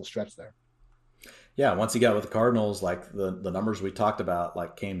nice little stretch there. Yeah, once he got with the Cardinals, like the numbers we talked about,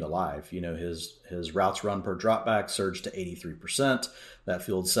 like came to life. His routes run per dropback surged to 83%. That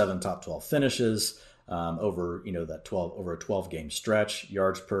fueled 7 top 12 finishes over a 12-game stretch.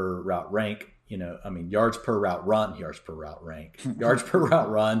 Yards per route rank. Yards per route run, yards per route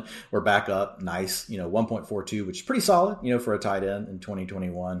run, we're back up nice, 1.42, which is pretty solid, for a tight end in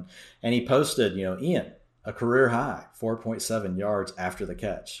 2021. And he posted, Ian, a career high, 4.7 yards after the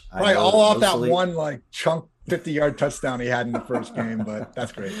catch. Right, all off that one chunk 50-yard touchdown he had in the first game, but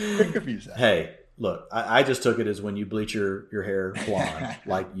that's great. Good for you, Zach. Hey, look, I just took it as when you bleach your hair blonde,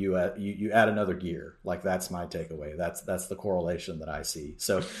 like you add another gear. Like that's my takeaway. That's the correlation that I see.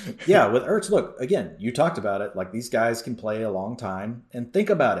 So yeah, with Ertz, look, again, you talked about it. Like these guys can play a long time, and think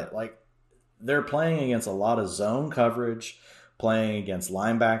about it. Like they're playing against a lot of zone coverage, playing against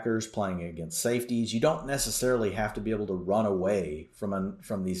linebackers, playing against safeties. You don't necessarily have to be able to run away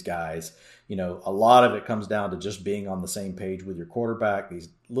from these guys. A lot of it comes down to just being on the same page with your quarterback. These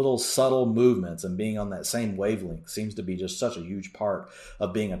little subtle movements and being on that same wavelength seems to be just such a huge part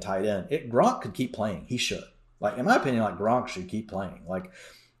of being a tight end. Gronk could keep playing. He should. Like, in my opinion, Gronk should keep playing. Like,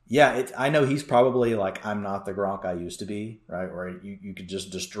 yeah, I know he's probably like, I'm not the Gronk I used to be, right? Where you could just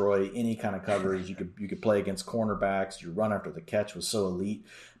destroy any kind of coverage. You could play against cornerbacks. Your run after the catch was so elite.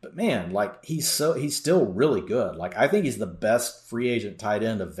 But man, he's still really good. Like, I think he's the best free agent tight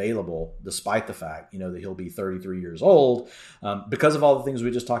end available, despite the fact, that he'll be 33 years old, because of all the things we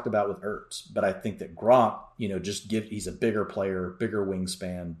just talked about with Ertz. But I think that Gronk, he's a bigger player, bigger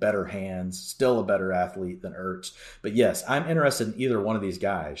wingspan, better hands, still a better athlete than Ertz. But yes, I'm interested in either one of these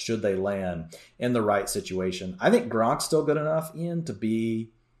guys, should they land in the right situation. I think Gronk's still good enough, Ian, to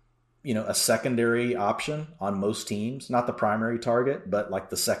be, a secondary option on most teams, not the primary target, but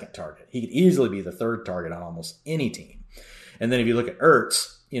like the second target. He could easily be the third target on almost any team. And then if you look at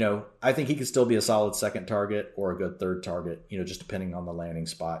Ertz, I think he could still be a solid second target or a good third target, just depending on the landing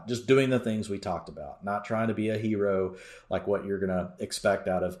spot. Just doing the things we talked about, not trying to be a hero like what you're going to expect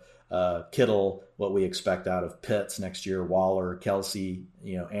out of Kittle, what we expect out of Pitts next year, Waller, Kelce,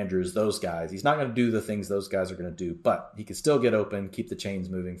 Andrews, those guys. He's not going to do the things those guys are going to do, but he can still get open, keep the chains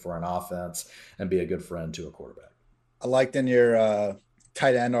moving for an offense, and be a good friend to a quarterback. I liked in your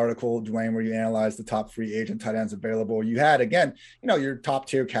tight end article, Dwayne, where you analyzed the top free agent tight ends available. You had, again, your top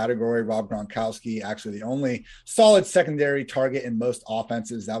tier category, Rob Gronkowski, actually the only solid secondary target in most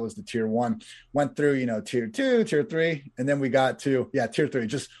offenses. That was the tier 1. Went through, tier 2, tier 3, and then we got to, tier 3,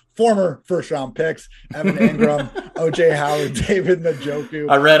 just former first round picks, Evan Ingram, OJ Howard, David Njoku.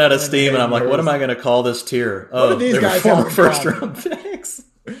 I ran out of steam and I'm like, what am I going to call this tier? Oh, these guys former first round picks.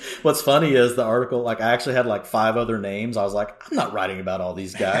 What's funny is the article, like I actually had like 5 other names. I was like, I'm not writing about all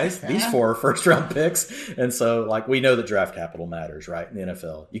these guys. These 4 are first round picks. And so like we know that draft capital matters, right? In the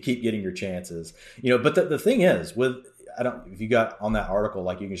NFL, you keep getting your chances, but the thing is if you got on that article,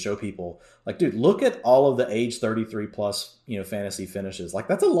 like you can show people like, dude, look at all of the age 33 plus, fantasy finishes. Like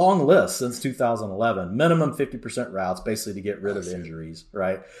that's a long list since 2011, minimum 50% routes, basically to get rid of injuries.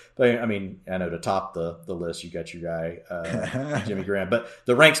 Right. But I mean, I know to top the list, you got your guy, Jimmy Graham, but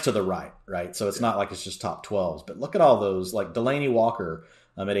the ranks to the right. Right. So it's not like it's just top 12s, but look at all those, like Delaney Walker,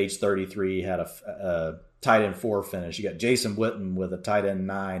 at age 33 had a tight end 4 finish. You got Jason Witten with a tight end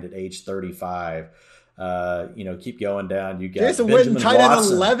 9 at age 35. Keep going down. You got Jason Benjamin Witten, tight end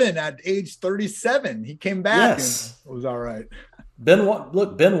Watson. 11 at age 37. He came back and it was all right. Ben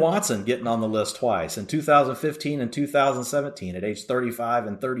Watson getting on the list twice in 2015 and 2017 at age 35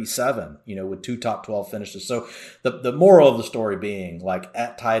 and 37, with 2 top 12 finishes. So the moral of the story being, like,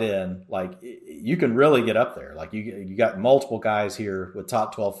 at tight end, like, you can really get up there. Like you got multiple guys here with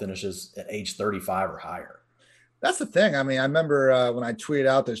top 12 finishes at age 35 or higher. That's the thing. I mean, I remember when I tweeted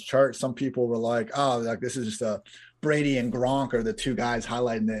out this chart, some people were like, oh, like this is just a Brady and Gronk are the 2 guys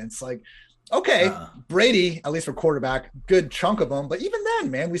highlighting it. It's like, okay, Brady, at least for quarterback, good chunk of them. But even then,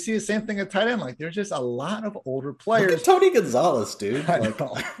 man, we see the same thing at tight end. Like there's just a lot of older players. Look at Tony Gonzalez, dude. I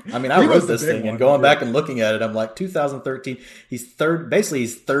wrote this thing and going back and looking at it, I'm like 2013, he's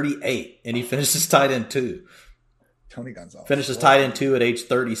 38 and he finishes tight end 2. Tony Gonzalez. Finishes tight end 2 at age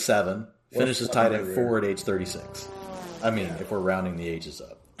 37. Finishes tight end 4 at age 36. I mean, if we're rounding the ages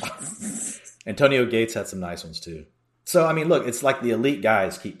up. Antonio Gates had some nice ones too. So, I mean, look, it's like the elite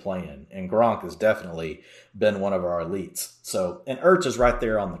guys keep playing, and Gronk has definitely been one of our elites. So, and Ertz is right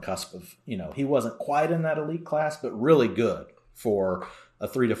there on the cusp of, he wasn't quite in that elite class, but really good for a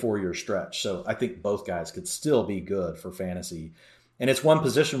 3 to 4 year stretch. So I think both guys could still be good for fantasy. And it's one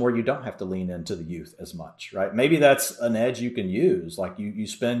position where you don't have to lean into the youth as much, right? Maybe that's an edge you can use. Like you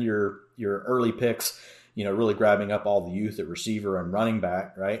spend your early picks, really grabbing up all the youth at receiver and running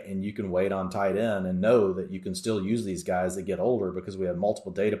back, right? And you can wait on tight end and know that you can still use these guys that get older, because we have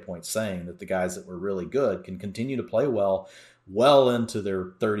multiple data points saying that the guys that were really good can continue to play well into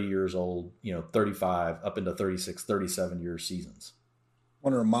their 30 years old, 35 up into 36, 37 year seasons. I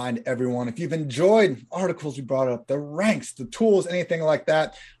want to remind everyone, if you've enjoyed articles we brought up, the ranks, the tools, anything like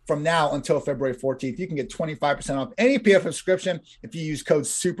that, from now until February 14th, you can get 25% off any PFF subscription if you use code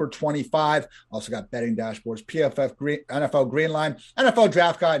SUPER25. Also got betting dashboards, PFF NFL Greenline, NFL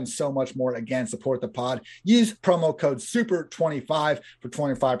Draft Guide, and so much more. Again, support the pod. Use promo code SUPER25 for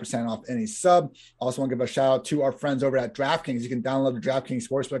 25% off any sub. Also want to give a shout out to our friends over at DraftKings. You can download the DraftKings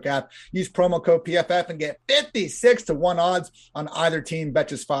Sportsbook app, use promo code PFF, and get 56-1 odds on either team. Bet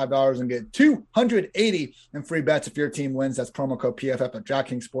just $5 and get $280 in free bets if your team wins. That's promo code PFF at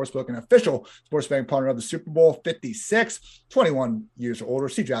DraftKings Sportsbook, an official sports betting partner of the Super Bowl 56, 21 years or older.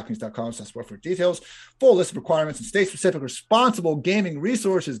 See DraftKings.com/sport for details. Full list of requirements and state-specific responsible gaming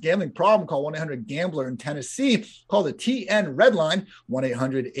resources. Gambling problem? Call 1-800-GAMBLER in Tennessee. Call the TN Red Line,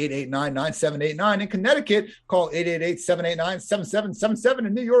 1-800-889-9789. In Connecticut, call 888-789-7777.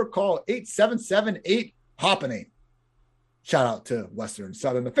 In New York, call 8778-HOPPANY. Shout out to Western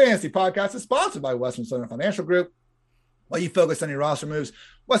Southern. The Fantasy Podcast is sponsored by Western Southern Financial Group. While you focus on your roster moves,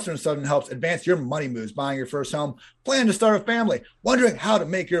 Western Southern helps advance your money moves, buying your first home, planning to start a family, wondering how to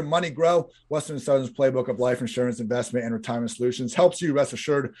make your money grow. Western Southern's playbook of life insurance, investment, and retirement solutions helps you rest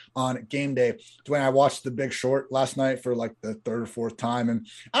assured on game day. Dwayne, I watched The Big Short last night for like the 3rd or 4th time. And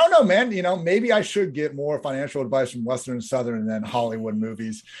I don't know, man, maybe I should get more financial advice from Western Southern than Hollywood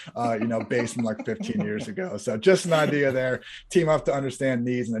movies, based from like 15 years ago. So just an idea there. Team up to understand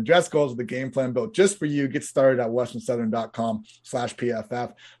needs and address goals with the game plan built just for you. Get started at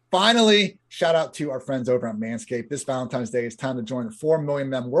westernsouthern.com/PFF. Finally, shout out to our friends over at Manscaped. This Valentine's Day, it's time to join the 4 million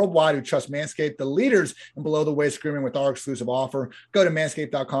men worldwide who trust Manscaped, the leaders in below-the-waist grooming, with our exclusive offer. Go to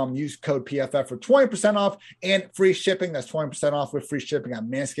manscaped.com and use code PFF for 20% off and free shipping. That's 20% off with free shipping at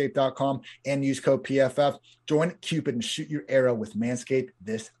manscaped.com and use code PFF. Join Cupid and shoot your arrow with Manscaped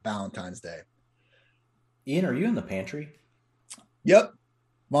this Valentine's Day. Ian, are you in the pantry? Yep.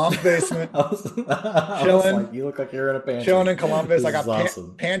 Mom's basement. Chilling. You look like you're in a pantry. Chilling in Columbus. I got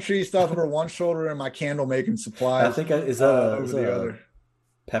awesome. Pantry stuff over one shoulder and my candle making supplies. I think is that over the other.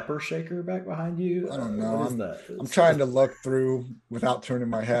 Pepper shaker back behind you? I don't know. What is that? I'm trying to look through without turning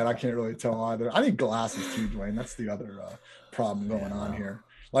my head. I can't really tell either. I need glasses too, Dwayne. That's the other problem going on here.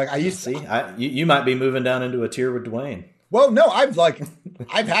 Like I used to see. You might be moving down into a tier with Dwayne. Well, no, I've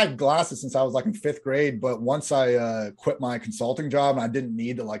had glasses since I was like in fifth grade, but once I quit my consulting job and I didn't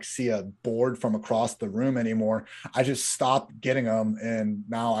need to like see a board from across the room anymore, I just stopped getting them, and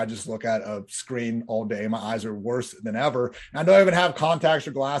now I just look at a screen all day. My eyes are worse than ever, and I don't even have contacts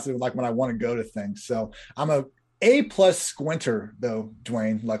or glasses like when I want to go to things. So I'm A+ squinter though,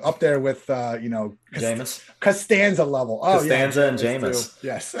 Dwayne, like up there with Jameis, Costanza level. Oh, Costanza and Jameis.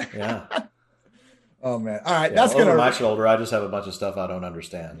 Yes. Yeah. Oh man. All right. Yeah, That's over gonna my shoulder. I just have a bunch of stuff I don't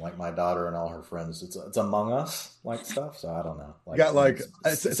understand, like my daughter and all her friends. It's Among Us like stuff, so I don't know. Like, got like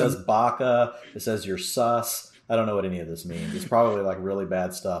it says Baka. It says you're sus. I don't know what any of this means. It's probably like really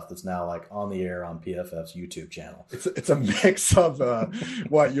bad stuff that's now like on the air on PFF's YouTube channel. It's a mix of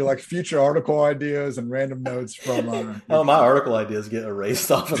what you're like future article ideas and random notes from. Oh, my article ideas get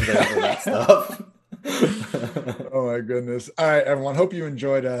erased off of there for that stuff. Oh my goodness. All right, everyone. Hope you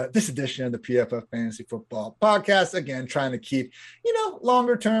enjoyed this edition of the PFF Fantasy Football Podcast. Again, trying to keep,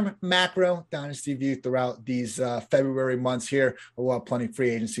 longer term macro dynasty view throughout these February months here. We'll have plenty of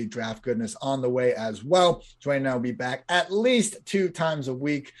free agency draft goodness on the way as well. Dwayne and I will be back at least 2 times a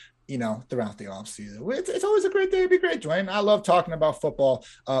week, throughout the offseason. It's always a great day to be great, Dwayne. I love talking about football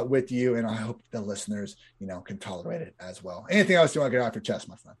with you, and I hope the listeners, can tolerate it as well. Anything else you want to get off your chest,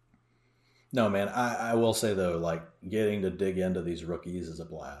 my friend? No, man, I will say, though, like, getting to dig into these rookies is a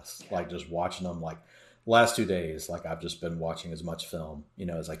blast. Like, just watching them, like, last 2 days, like, I've just been watching as much film,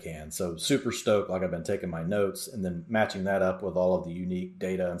 as I can. So super stoked. Like, I've been taking my notes and then matching that up with all of the unique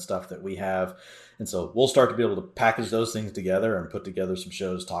data and stuff that we have. And so we'll start to be able to package those things together and put together some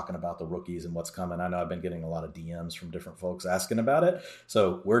shows talking about the rookies and what's coming. I know I've been getting a lot of DMs from different folks asking about it.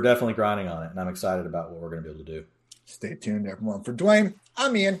 So we're definitely grinding on it, and I'm excited about what we're going to be able to do. Stay tuned, everyone. For Dwayne,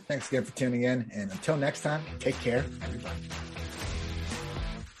 I'm Ian. Thanks again for tuning in. And until next time, take care, everybody.